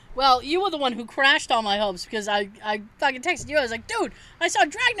 Well, you were the one who crashed all my hopes because I fucking texted you. I was like, dude, I saw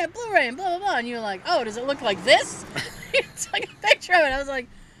Dragnet Blu-ray and blah, blah, blah. And you were like, oh, does it look like this? It's like a picture of it. I was like,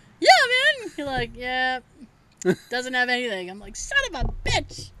 yeah, man. You're like, yeah, doesn't have anything. I'm like, son of a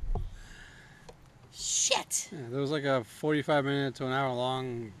bitch. Shit. Yeah, there was like a 45-minute to an hour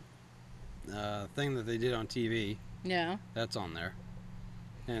long thing that they did on TV. Yeah. That's on there.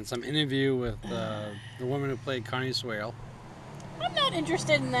 And some interview with the woman who played Connie Swale. I'm not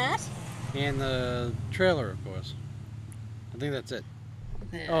interested in that. And the trailer, of course. I think that's it.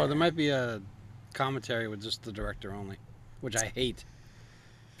 Yeah. Oh, there might be a commentary with just the director only, which I hate.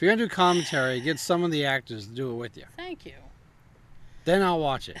 If you're going to do commentary, get some of the actors to do it with you. Thank you. Then I'll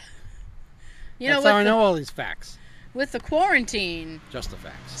watch it. You That's know, how I know all these facts. with the quarantine, Just the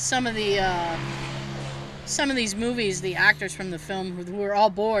facts. some of these movies, the actors from the film who are all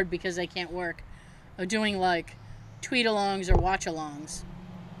bored because they can't work, are doing like tweet-alongs or watch-alongs.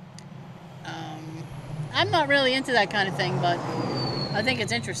 I'm not really into that kind of thing, but I think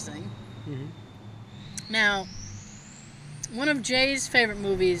it's interesting. Mm-hmm. Now, one of Jay's favorite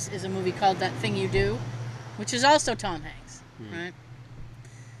movies is a movie called That Thing You Do, which is also Tom Hanks, right?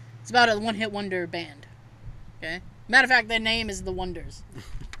 It's about a one-hit wonder band. Okay. Matter of fact, their name is The Wonders.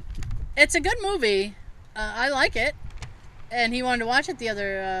 It's a good movie. I like it, and he wanted to watch it the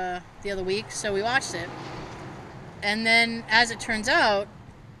other week, so we watched it. And then, as it turns out,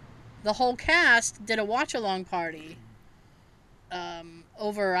 the whole cast did a watch-along party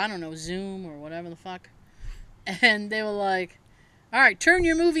over, I don't know, Zoom or whatever the fuck. And they were like, all right, turn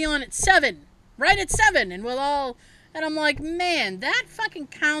your movie on at 7. Right at 7, and we'll all... And I'm like, man, that fucking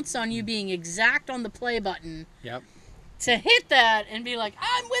counts on you being exact on the play button. Yep. To hit that and be like,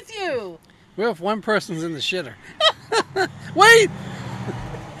 I'm with you. What if one person's in the shitter? Wait!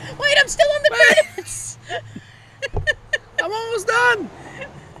 Wait, I'm still on the credits. I'm almost done!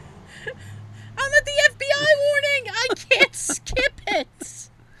 I'm at the FBI warning. I can't skip it.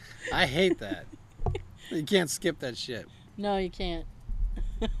 I hate that. You can't skip that shit. No, you can't.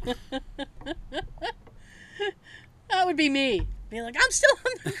 That would be me. Be like, I'm still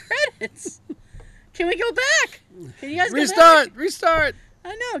on the credits. Can we go back? Can you guys Restart! go back? Restart!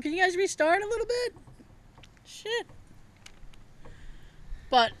 I know. Can you guys restart a little bit? Shit.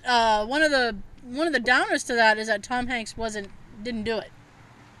 But one of the downers to that is that Tom Hanks didn't do it.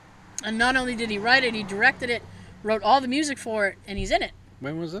 And not only did he write it, he directed it, wrote all the music for it, and he's in it.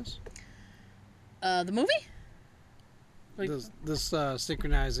 When was this? The movie? Like, This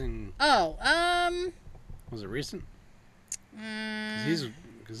synchronizing... Oh, Was it recent?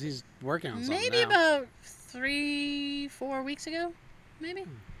 Because he's working on something maybe now. about 3-4 weeks ago, maybe.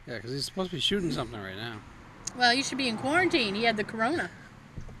 Yeah, because he's supposed to be shooting something right now. Well, you should be in quarantine. He had the corona.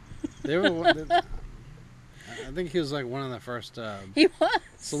 They were. I think he was like one of the first He was.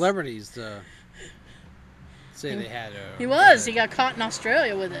 celebrities to say they had. He was. He got caught in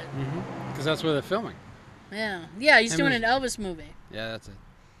Australia with it. Because that's where they're filming. Yeah. Yeah, he's Him doing and- an Elvis movie, Yeah, that's it.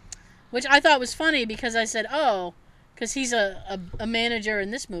 which I thought was funny because I said, oh, because he's a manager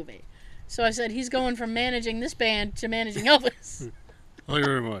in this movie. So I said, he's going from managing this band to managing Elvis. Thank you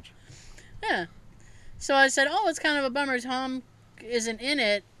very much. Yeah. So I said, oh, it's kind of a bummer Tom isn't in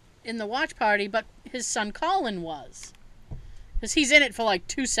it in the watch party, but his son Colin was. Because he's in it for like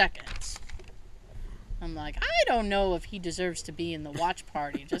 2 seconds. I'm like, I don't know if he deserves to be in the watch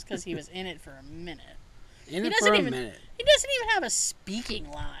party just because he was in it for a minute. In He it doesn't for a even- minute. He doesn't even have a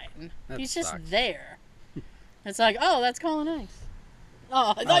speaking line. That He's just sucks. there. It's like, oh, that's Colin Hanks.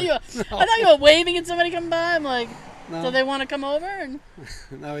 Oh, I thought No. I thought you were waving at somebody coming by. I'm like, No. do they want to come over and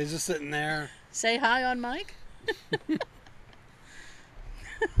No, he's just sitting there. say hi on mic?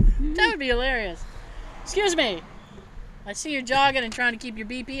 That would be hilarious. Excuse me. I see you're jogging and trying to keep your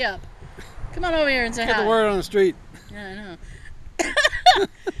BP up. Come on over here and say Get hi. the word on the street. Yeah, I know.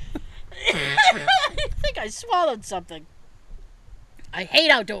 I think I swallowed something. I hate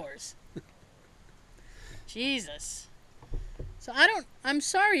outdoors. Jesus. So I'm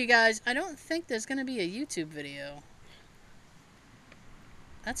sorry, you guys. I don't think there's going to be a YouTube video.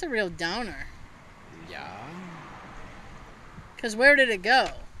 That's a real downer. Yeah. Because where did it go,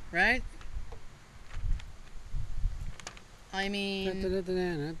 right? I mean,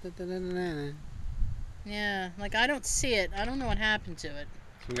 yeah, like I don't see it. I don't know what happened to it.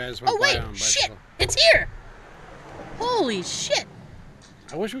 Some guys went Oh, by wait, on a shit! bicycle. It's here! Holy shit!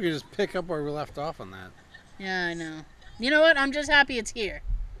 I wish we could just pick up where we left off on that. Yeah, I know. You know what? I'm just happy it's here.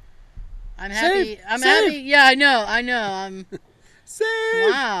 I'm Save! happy. I'm Save! happy. Yeah, I know. I'm.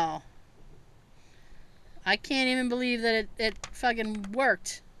 Save! Wow. I can't even believe that it fucking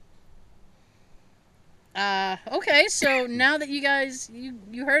worked. Okay, so now that you guys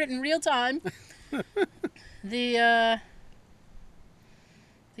you heard it in real time, the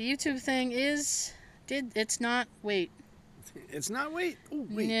YouTube thing it's not wait. It's not wait. Oh,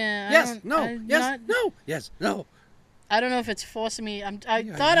 wait. Yeah. Yes. No. Yes. No. Yes. No. I don't know if it's forcing me. I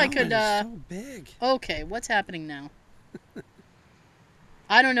Your thought I could. helmet is so big. Okay, what's happening now?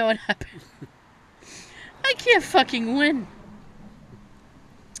 I don't know what happened. I can't fucking win.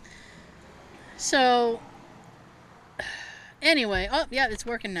 So, anyway, oh yeah, it's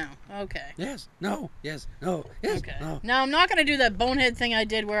working now. Okay. Yes. No. Yes. No. Yes. Okay. No. Now I'm not gonna do that bonehead thing I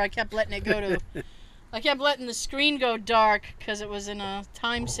did where I kept letting it go to. I kept letting the screen go dark because it was in a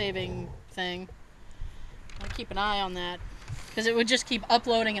time-saving thing. I'll keep an eye on that because it would just keep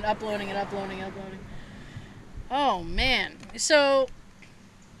uploading and uploading and uploading and uploading. Oh man! So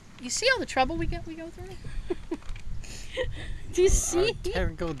you see all the trouble we go through? Do you see? Our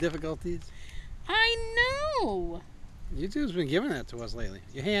technical difficulties. I know. YouTube's been giving that to us lately.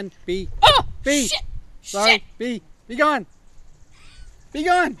 Your hand, B. Oh B. shit! Sorry, Shit! B. Be gone. Be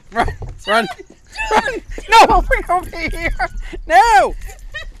gone. Run. Run. Run. No, bring over here. No.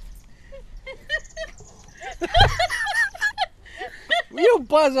 Will you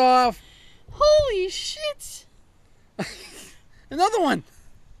buzz off? Holy shit! Another one.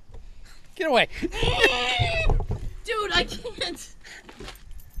 Get away. Dude, I can't.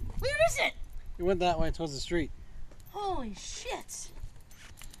 Where is it? You went that way towards the street. Holy shit!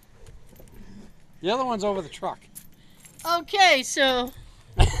 The other one's over the truck. Okay, so.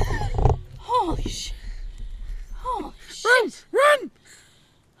 Holy shit! Holy shit! Run! Run!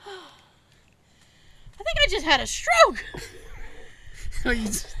 I think I just had a stroke.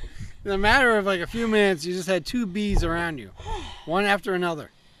 In a matter of like a few minutes, you just had two bees around you, one after another.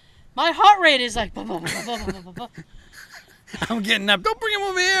 My heart rate is like. I'm I'm getting up. Don't bring him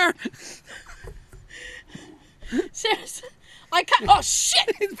over here. Seriously, I can't. Oh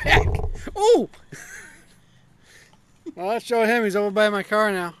shit! He's back. Ooh. Well, let's show him. He's over by my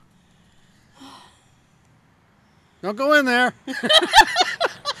car now. Don't go in there.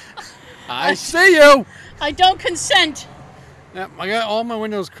 I see you. I don't consent. Yep, I got all my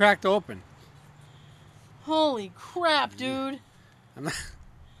windows cracked open. Holy crap, dude! I'm not,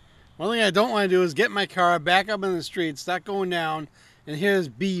 one thing I don't want to do is get my car back up in the street, start going down, and hear this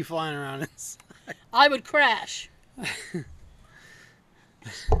bee flying around inside. I would crash.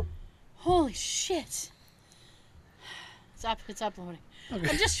 Holy shit! It's uploading. Okay.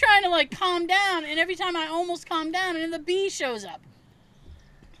 I'm just trying to like calm down, and every time I almost calm down, and then the bee shows up.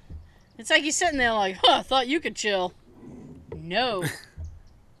 It's like he's sitting there like, huh, thought you could chill. No.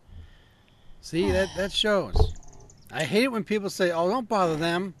 See, that shows. I hate it when people say, oh, don't bother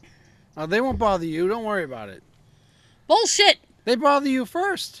them. Oh, they won't bother you. Don't worry about it. Bullshit! They bother you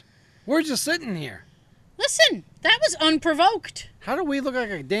first. We're just sitting here. Listen, that was unprovoked. How do we look like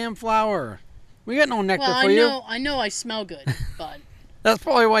a damn flower? We got no nectar Well, for you. I know I smell good, but That's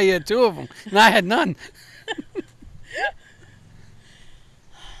probably why you had two of them, and I had none.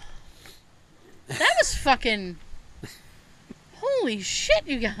 that was fucking. Holy shit,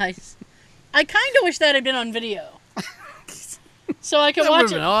 you guys! I kind of wish that had been on video, so I can That would watch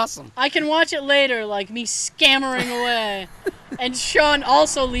have it. been awesome. I can watch it later, like me scammering away, and Sean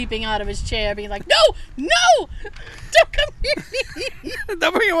also leaping out of his chair, being like, "No, no, don't come near me!"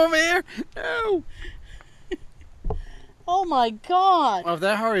 Don't bring him over here. No. Oh my god! Well, if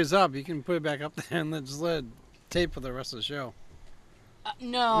that hurries up, you can put it back up there and just let it tape for the rest of the show.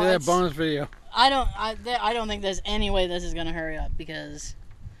 No, Maybe that it's- bonus video. I don't think there's any way this is gonna hurry up because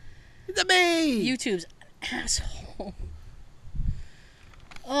It's a bee. YouTube's an asshole.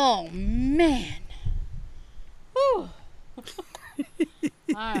 Oh man. Whew.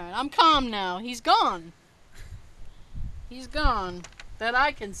 Alright, I'm calm now. He's gone. He's gone. That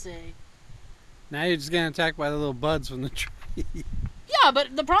I can see. Now you're just getting attacked by the little buds from the tree. Yeah,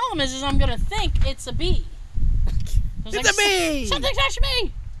 but the problem is I'm gonna think it's a bee. It's a bee! Something touched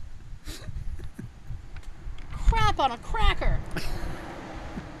me! Crap on a cracker.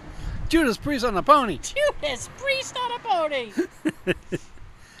 Judas Priest on a pony. Judas Priest on a pony.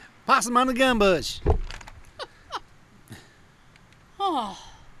 Possum on the gun bush. Oh.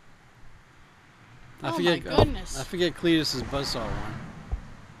 I Oh forget, my goodness. I forget Cletus's buzzsaw one.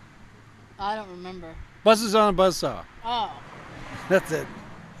 I don't remember. Buzzes on a buzzsaw. Oh. That's it.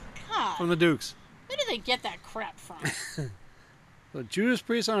 God. From the Dukes. Where did they get that crap from? So Judas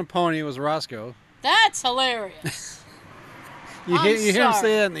Priest on a pony was Roscoe. That's hilarious. You I'm hear him sorry.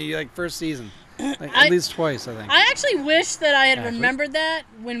 say that in the first season, at least twice, I think. I actually wish that I had Actually. remembered that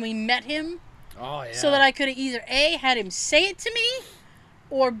when we met him. Oh, yeah. So that I could either A, had him say it to me,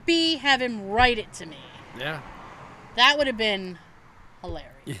 or B, have him write it to me. Yeah. That would have been hilarious.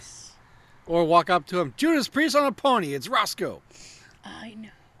 Yes. Or walk up to him, Judas Priest on a pony. It's Roscoe. I know.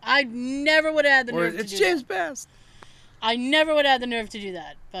 I never would have had the Or nerve to it's do James that. Best. I never would have had the nerve to do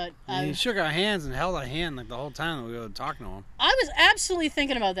that. But And he shook our hands and held our hand like the whole time that we were talking to him. I was absolutely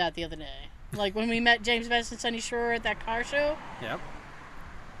thinking about that the other day. Like when we met James Best and Sonny Shore at that car show. Yep.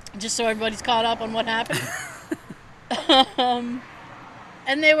 Just so everybody's caught up on what happened.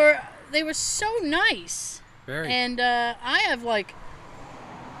 And they were so nice. Very. And I have like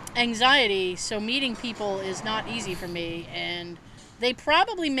anxiety, so meeting people is not easy for me. And they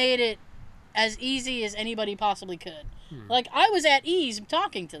probably made it as easy as anybody possibly could. Like I was at ease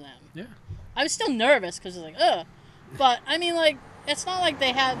talking to them. Yeah. I was still nervous because I was like, ugh. But I mean, like, it's not like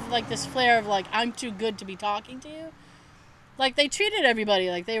they have like this flair of like I'm too good to be talking to you. Like they treated everybody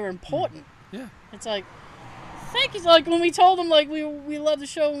like they were important. Yeah. It's like, thank you. Like when we told him like we loved the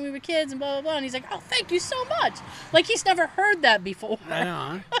show when we were kids and blah blah blah, and he's like, oh, thank you so much. Like he's never heard that before. I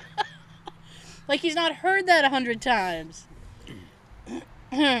know, huh? Like he's not heard that 100 times.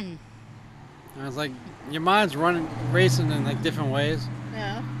 I was like, your mind's racing in like different ways.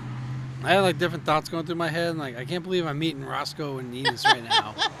 Yeah. I had like different thoughts going through my head. And, like, I can't believe I'm meeting Roscoe and Enos right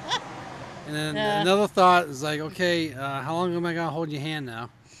now. And then another thought is like, okay, how long am I gonna hold your hand now?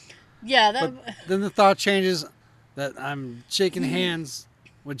 Yeah. That. But then the thought changes that I'm shaking hands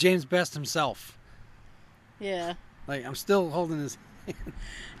with James Best himself. Yeah. Like I'm still holding his.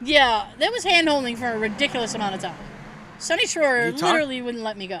 Yeah. There was hand holding for a ridiculous amount of time. Sonny Shore You talk- literally wouldn't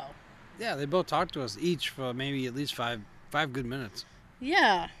let me go. Yeah, they both talked to us each for maybe at least five good minutes,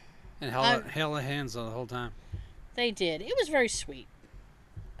 Yeah. and held our hands the whole time. They did. It was very sweet.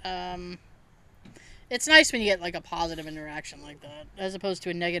 It's nice when you get like a positive interaction like that, as opposed to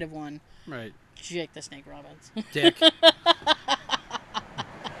a negative one. Right. Jake the Snake Robbins. Dick.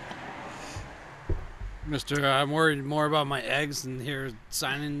 Mister, I'm worried more about my eggs than here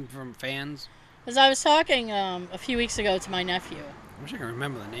signing from fans. As I was talking a few weeks ago to my nephew, I wish I could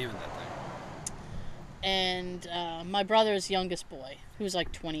remember the name of that thing. and my brother's youngest boy, who's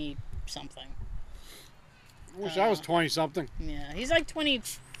like 20 something. I wish I was 20 something. Yeah, he's like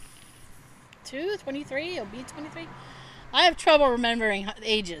 22, 23. He'll be 23. I have trouble remembering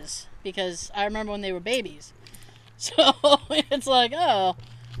ages because I remember when they were babies. So it's like, oh,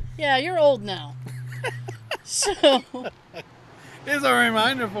 yeah, you're old now. So Here's a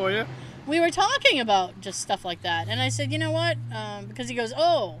reminder for you. we were talking about just stuff like that. And I said, you know what? Because he goes,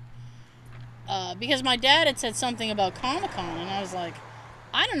 because my dad had said something about Comic-Con. And I was like,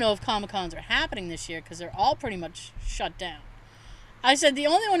 I don't know if Comic-Cons are happening this year because they're all pretty much shut down. I said, the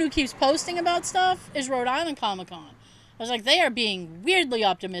only one who keeps posting about stuff is Rhode Island Comic-Con. I was like, they are being weirdly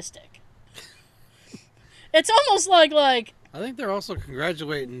optimistic. It's almost like, I think they're also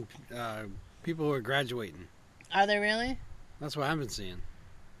congratulating people who are graduating. are they really? That's what I've been seeing.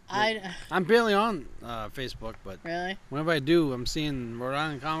 I'm barely on Facebook, but really? whenever I do, I'm seeing Rhode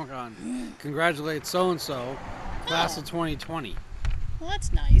Island Comic Con congratulate so-and-so, class of 2020. Well,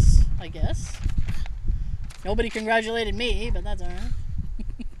 that's nice, I guess. Nobody congratulated me, but that's all right.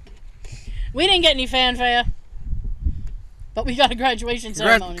 We didn't get any fanfare, but we got a graduation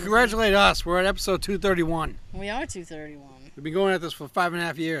ceremony. Congratulate us. We're at episode 231. We are 231. We've been going at this for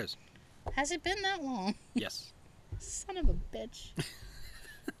 5.5 years. Has it been that long? Yes. Son of a bitch.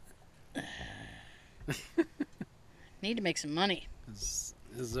 Need to make some money. Is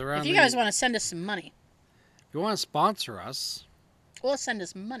around If you guys want to send us some money, if you want to sponsor us, or send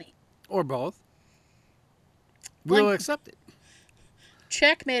us money, or both, we'll Blank- accept it.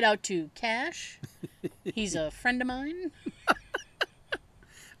 check made out to Cash. He's a friend of mine.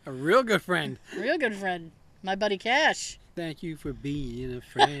 A real good friend. Real good friend. My buddy Cash. Thank you for being a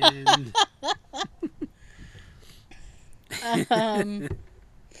friend.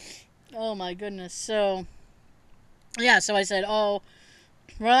 Oh my goodness. So, yeah, so I said, Rhode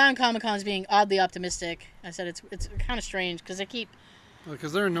Island Comic Con is being oddly optimistic. I said it's kind of strange because they keep...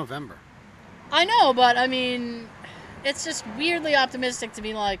 Because they're in November. I know, but I mean, it's just weirdly optimistic to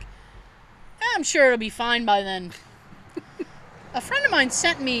be like, I'm sure it'll be fine by then. A friend of mine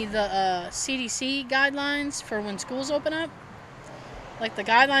sent me the CDC guidelines for when schools open up. Like the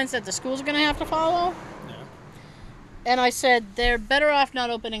guidelines that the schools are going to have to follow. Yeah. And I said, they're better off not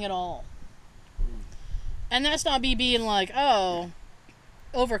opening at all. And that's not me being like,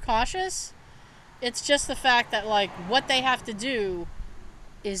 overcautious. It's just the fact that, like, what they have to do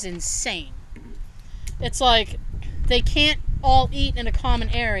is insane. It's like, they can't all eat in a common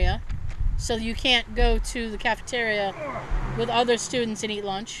area, so you can't go to the cafeteria with other students and eat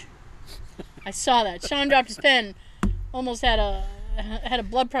lunch. I saw that. Sean dropped his pen. Almost had a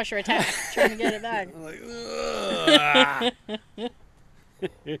blood pressure attack trying to get it back. I'm like,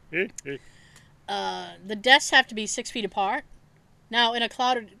 The desks have to be 6 feet apart. Now, in a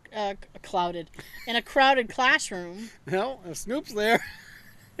crowded classroom, well, if Snoop's there,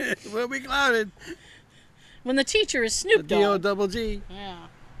 it will be clouded. when the teacher is Snoop The Dogg, D-O-double-G yeah,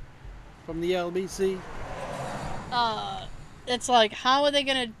 from the LBC. it's like, how are they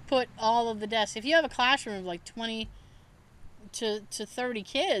going to put all of the desks? If you have a classroom of like 20 to 30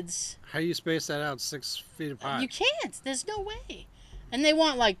 kids, How do you space that out 6 feet apart? you can't. There's no way. And they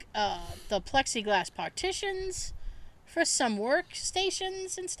want like the plexiglass partitions for some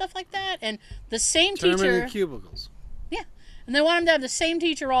workstations and stuff like that. And the same Turn them teacher. into cubicles. Yeah. And they want them to have the same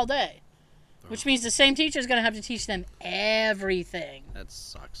teacher all day. Which means the same teacher is going to have to teach them everything. That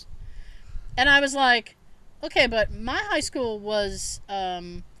sucks. And I was like, okay, but my high school was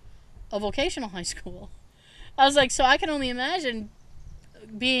a vocational high school. I was like, so I can only imagine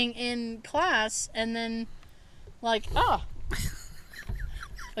being in class and then, like, oh,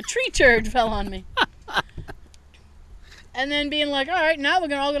 a tree turd fell on me. And then being like, all right, now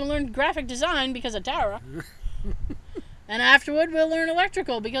we're all going to learn graphic design because of Tara. And afterward, we'll learn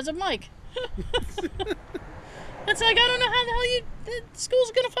electrical because of Mike. It's like, I don't know how the hell the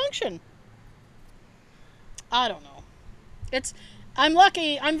school's going to function. I don't know. I'm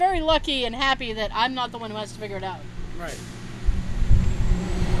lucky. I'm very lucky and happy that I'm not the one who has to figure it out. Right.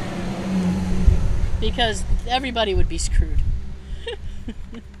 Because everybody would be screwed.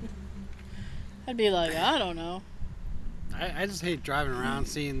 I'd be like, I don't know. I just hate driving around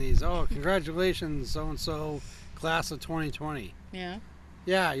seeing these, oh, congratulations, so-and-so, class of 2020. Yeah.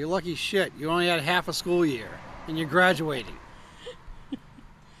 Yeah, you're lucky shit. You only had half a school year, and you're graduating.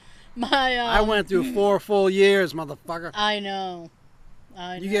 I went through 4 full years, motherfucker. I know.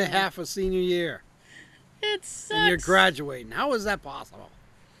 You get half a senior year, It sucks. and you're graduating. How is that possible?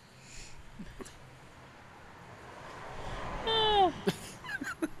 Oh,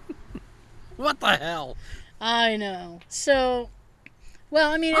 What the hell? I know. So,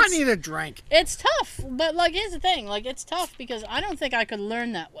 well, I mean, I need a drink. it's tough. But, like, here's the thing. Like, it's tough because I don't think I could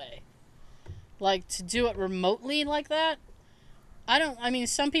learn that way. Like, to do it remotely like that. I mean,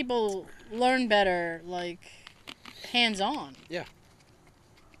 some people learn better, like, hands-on. Yeah.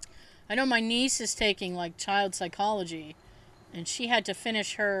 I know my niece is taking, like, child psychology, and she had to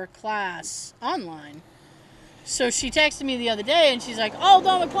finish her class online. So she texted me the other day, and she's like, all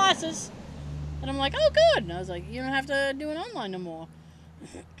done with classes. And I'm like, oh, good. And I was like, you don't have to do it online no more.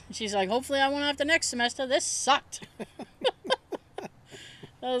 And she's like, hopefully I won't have to next semester. This sucked.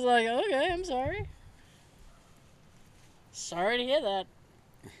 I was like, okay, I'm sorry. Sorry to hear that.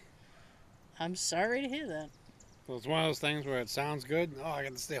 I'm sorry to hear that. So it's one of those things where it sounds good. Oh, I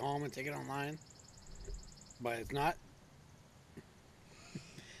got to stay home and take it online. But it's not.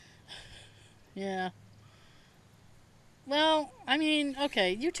 Yeah. Well, I mean,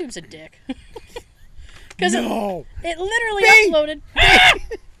 okay, YouTube's a dick. Because No! it literally uploaded.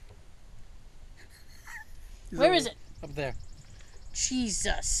 Where is it? Up there.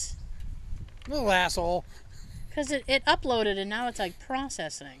 Jesus. Little asshole. Because it uploaded and now it's like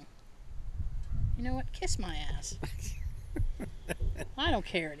processing. You know what? Kiss my ass. I don't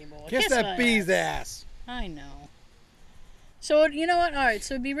care anymore. Kiss my that bee's ass. I know. So, you know what? Alright,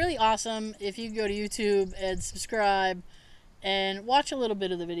 so it'd be really awesome if you could go to YouTube and subscribe and watch a little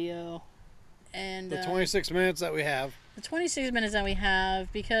bit of the video. And The 26 minutes that we have. the 26 minutes that we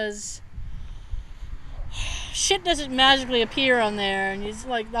have, because shit doesn't magically appear on there, and it's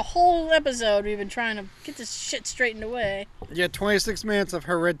like the whole episode we've been trying to get this shit straightened away. You get 26 minutes of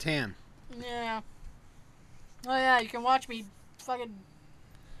her red tan. Yeah. Oh yeah, you can watch me fucking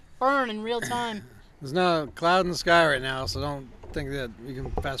burn in real time. There's not a cloud in the sky right now, so don't think that we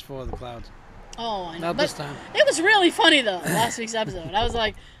can fast forward the clouds. Oh, I know. Not But this time. it was really funny though, last week's episode. I was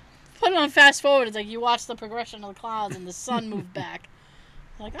like, put it on fast forward. It's like you watch the progression of the clouds and the sun move back.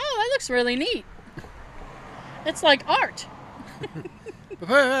 Like, oh, that looks really neat. It's like art.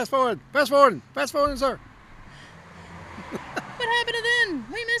 Fast forward! Fast forward! Fast forward, sir! What happened to then?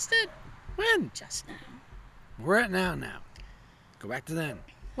 We missed it. When? Just now. We're at now. Go back to then.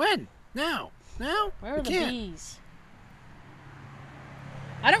 When? Now? Now? Where are You the can't. bees?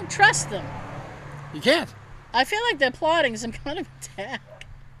 I don't trust them. You can't. I feel like they're plotting some kind of attack.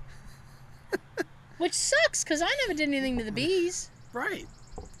 Which sucks, because I never did anything to the bees. Right.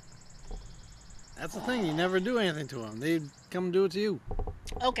 That's the thing. You never do anything to them. They come do it to you.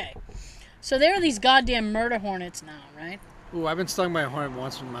 Okay. So there are these goddamn murder hornets now, right? Ooh, I've been stung by a hornet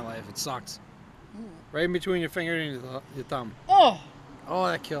once in my life. It sucks. Right in between your finger and your thumb. Oh, Oh,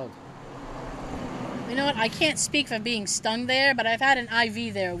 that killed. You know what? I can't speak for being stung there, but I've had an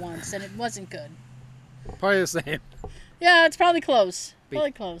IV there once, and it wasn't good. Probably the same. Yeah, it's probably close. B.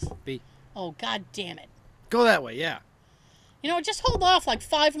 Probably close. B. Oh, god damn it. Go that way, yeah. You know, just hold off like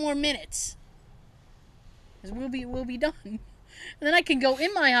 5 more minutes. Because we'll be done. And then I can go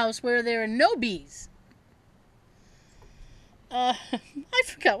in my house where there are no bees. I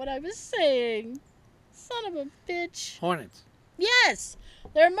forgot what I was saying. Son of a bitch. Hornets. Yes!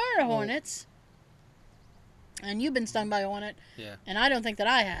 There are murder hornets. And you've been stung by a hornet. Yeah. And I don't think that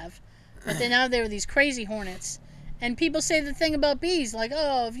I have. But then now there are these crazy hornets. And people say the thing about bees, like,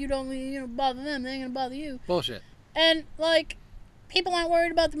 oh, if you don't bother them, they ain't gonna bother you. Bullshit. And, like, people aren't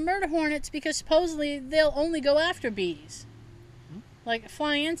worried about the murder hornets because supposedly they'll only go after bees. Like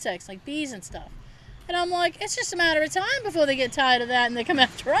flying insects, like bees and stuff. And I'm like, it's just a matter of time before they get tired of that and they come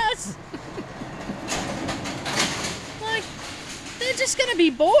after us. Like, they're just gonna be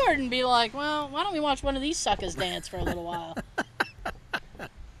bored and be like, well, why don't we watch one of these suckers dance for a little while?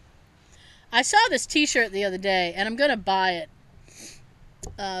 I saw this t-shirt the other day, and I'm gonna buy it.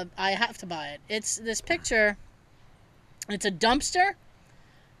 I have to buy it. It's this picture. It's a dumpster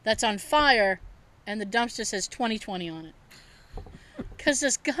that's on fire, and the dumpster says 2020 on it. Because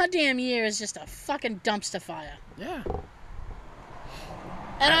this goddamn year is just a fucking dumpster fire. Yeah.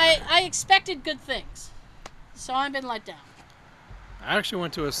 And I expected good things. So I've been let down. I actually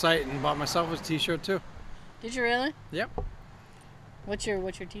went to a site and bought myself a t-shirt too. Did you really? Yep. What's your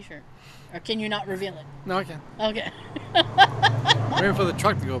t-shirt? Or can you not reveal it? No, I can. Okay. Waiting for the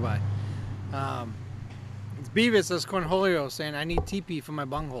truck to go by. It's Beavis says Cornholio saying, I need TP for my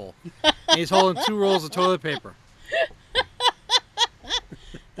bunghole. And he's holding 2 rolls of toilet paper.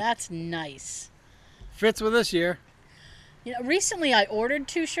 That's nice. Fits with this year. You know, recently I ordered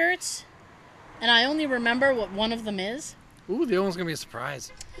 2 shirts, and I only remember what one of them is. Ooh, the other one's going to be a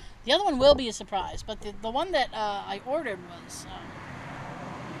surprise. The other one will be a surprise, but the one that I ordered was...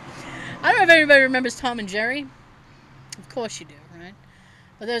 I don't know if anybody remembers Tom and Jerry. Of course you do, right?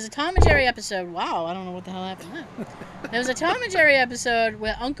 But there was a Tom and Jerry episode... Wow, I don't know what the hell happened there. There was a Tom and Jerry episode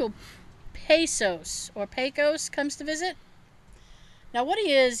where Uncle Pesos, or Pecos, comes to visit. Now what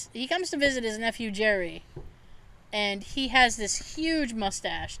he comes to visit his nephew Jerry, and he has this huge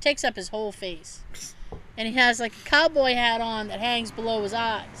mustache, takes up his whole face. And he has like a cowboy hat on that hangs below his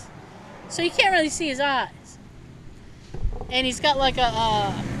eyes. So you can't really see his eyes. And he's got like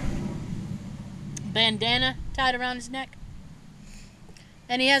a bandana tied around his neck.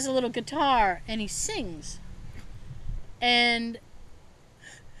 And he has a little guitar and he sings. And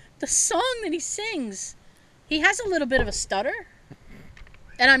the song that he sings, he has a little bit of a stutter.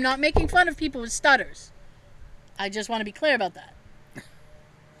 And I'm not making fun of people with stutters. I just want to be clear about that.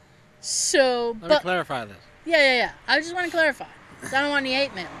 So, Let me clarify this. Yeah. I just want to clarify. So I don't want any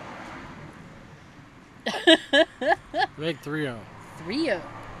hate mail. Big 3-0. 3-0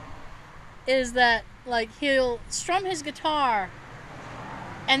 is that, like, he'll strum his guitar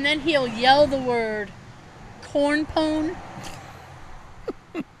and then he'll yell the word corn pone.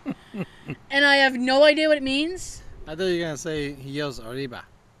 And I have no idea what it means. I thought you were going to say he yells arriba.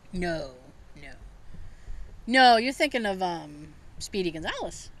 No, you're thinking of Speedy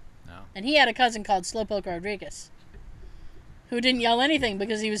Gonzalez. No. And he had a cousin called Slowpoke Rodriguez who didn't yell anything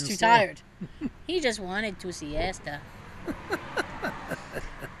because he was too slow. tired. He just wanted to siesta.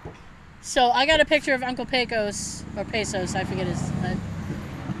 So I got a picture of Uncle Pecos, or Pesos, I forget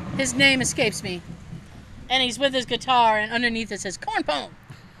his name escapes me. And he's with his guitar, and underneath it says corn pone.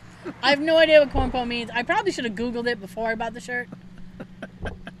 I have no idea what corn pone means. I probably should have Googled it before I bought the shirt.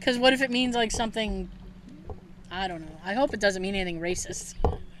 Because what if it means like something, I don't know. I hope it doesn't mean anything racist.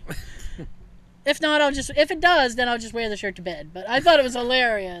 If not, if it does, then I'll just wear the shirt to bed. But I thought it was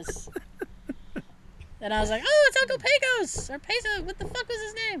hilarious. And I was like, oh, it's Uncle Pecos, or Peso, what the fuck was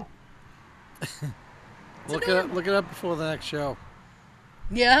his name? Look it up before the next show.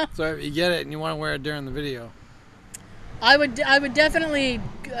 Yeah? So if you get it and you want to wear it during the video. I would definitely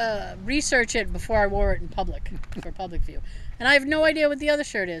research it before I wore it in public, for public view. And I have no idea what the other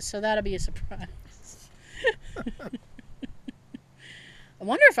shirt is, so that'll be a surprise. I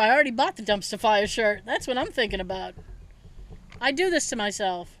wonder if I already bought the Dumpster Fire shirt. That's what I'm thinking about. I do this to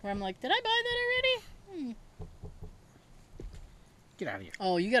myself, where I'm like, did I buy that already? Get out of here.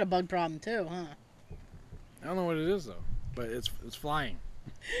 Oh, you got a bug problem too, huh? I don't know what it is though, but it's flying.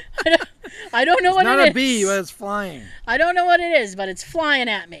 I don't know what it is. It's not a bee, but it's flying. I don't know what it is, but it's flying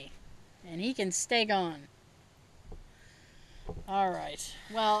at me. And he can stay gone. Alright.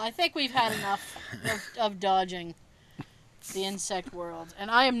 Well, I think we've had enough of dodging the insect world. And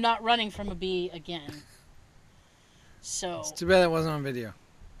I am not running from a bee again. So It's too bad that wasn't on video.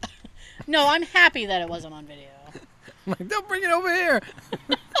 No, I'm happy that it wasn't on video. I'm like, don't bring it over here.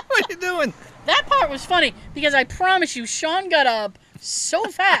 What are you doing? That part was funny because I promise you, Sean got up so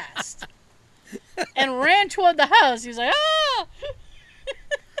fast and ran toward the house. He was like, ah!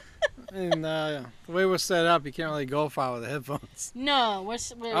 And the way we're set up, you can't really go far with the headphones. No, we're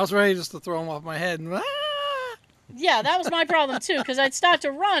I was ready just to throw them off my head. And, yeah, that was my problem too because I'd start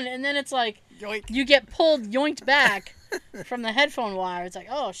to run and then it's like yoink. you get pulled, yoinked back from the headphone wire. It's like,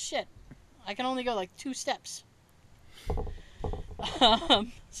 oh shit, I can only go like 2 steps.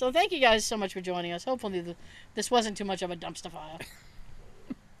 So thank you guys so much for joining us. Hopefully this wasn't too much of a dumpster fire.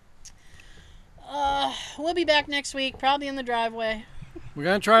 We'll be back next week, probably in the driveway. We're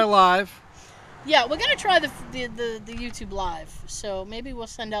going to try live. Yeah, we're gonna try the YouTube live. So maybe we'll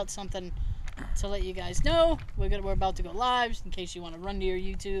send out something to let you guys know we're about to go live in case you want to run to your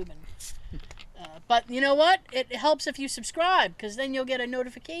YouTube. And but you know what? It helps if you subscribe because then you'll get a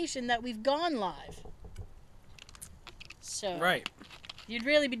notification that we've gone live. So Right. you'd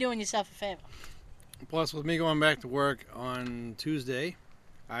really be doing yourself a favor. Plus, with me going back to work on Tuesday,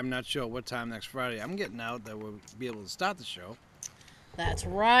 I'm not sure what time next Friday I'm getting out that we'll be able to start the show. That's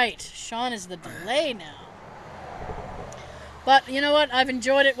right. Sean is the delay now. But you know what? I've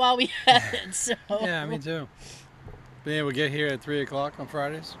enjoyed it while we had it. So Yeah, me too. Being able to get here at 3 o'clock on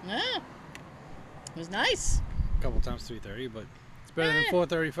Fridays. yeah, it was nice. A couple times 3:30, but it's better than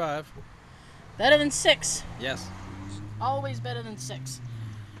 4:35. Better than 6. Yes. Always better than 6.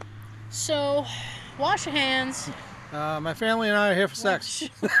 So, wash your hands. My family and I are here for sex.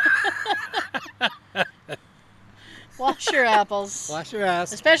 Wash your apples. Wash your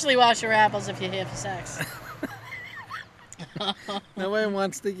ass. Especially wash your apples if you're here for sex. Nobody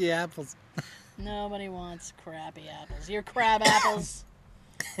wants sticky apples. Nobody wants crappy apples. Your crab apples.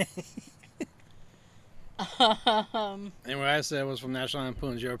 And what I said was from National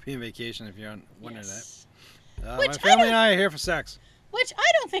Lampoon's European Vacation, if you're wondering Yes. that. Which My I family don't- and I are here for sex. Which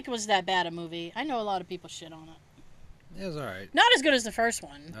I don't think was that bad a movie. I know a lot of people shit on it. It was alright. Not as good as the first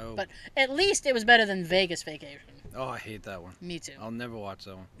one, No. but at least it was better than Vegas Vacation. Oh, I hate that one. Me too. I'll never watch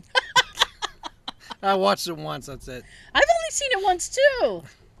that one. I watched it once, that's it. I've only seen it once too.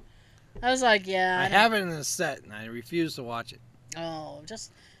 I was like, yeah. I don't- have it in a set, and I refuse to watch it. Oh,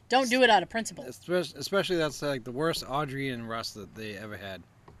 just don't do it out of principle. Especially that's like the worst Audrey and Russ that they ever had.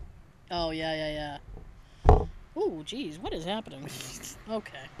 Oh, yeah. Ooh, geez, what is happening?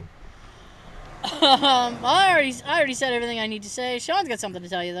 Okay. I already said everything I need to say. Sean's got something to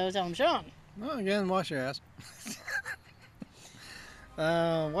tell you, though. Tell him, Sean. Well, again, wash your ass.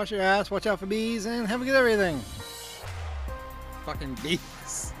 Wash your ass, watch out for bees, and have a good everything. Fucking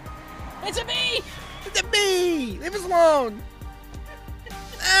bees. It's a bee! It's a bee! Leave us alone!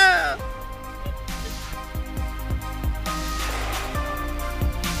 Ah!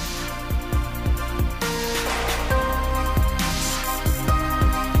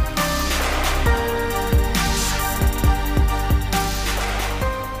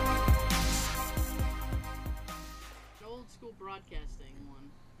 Old school broadcasting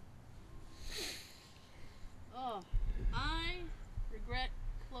one. Oh, I regret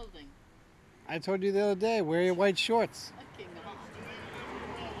clothing. I told you the other day, wear your white shorts. Fucking God.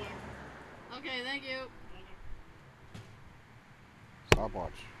 Okay, thank you.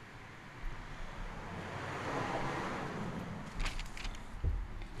 Stopwatch.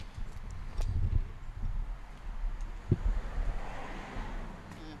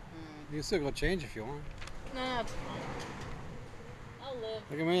 You can still go change if you want. Nah, it's fine. I'll live.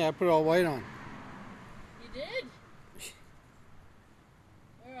 Look at me, I put all white on. You did?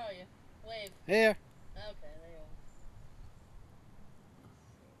 Where are you? Wave. Here. Okay, there you are.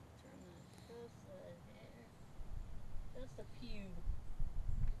 Turn that just a hair. Just a pube.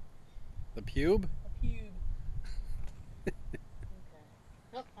 The pube? A pube. Okay.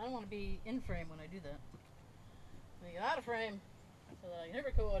 Oh, I don't want to be in frame when I do that. Let me get out of frame so that I can hit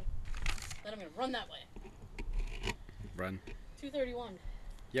record. Then I'm going to run that way. Run. 231.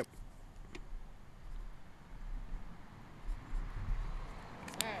 Yep.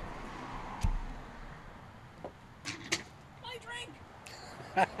 Alright. I drank!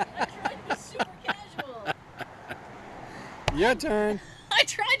 I tried to be super casual. Your turn. I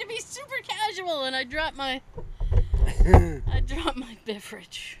tried to be super casual and I dropped my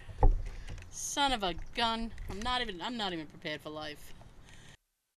beverage. Son of a gun. I'm not even prepared for life.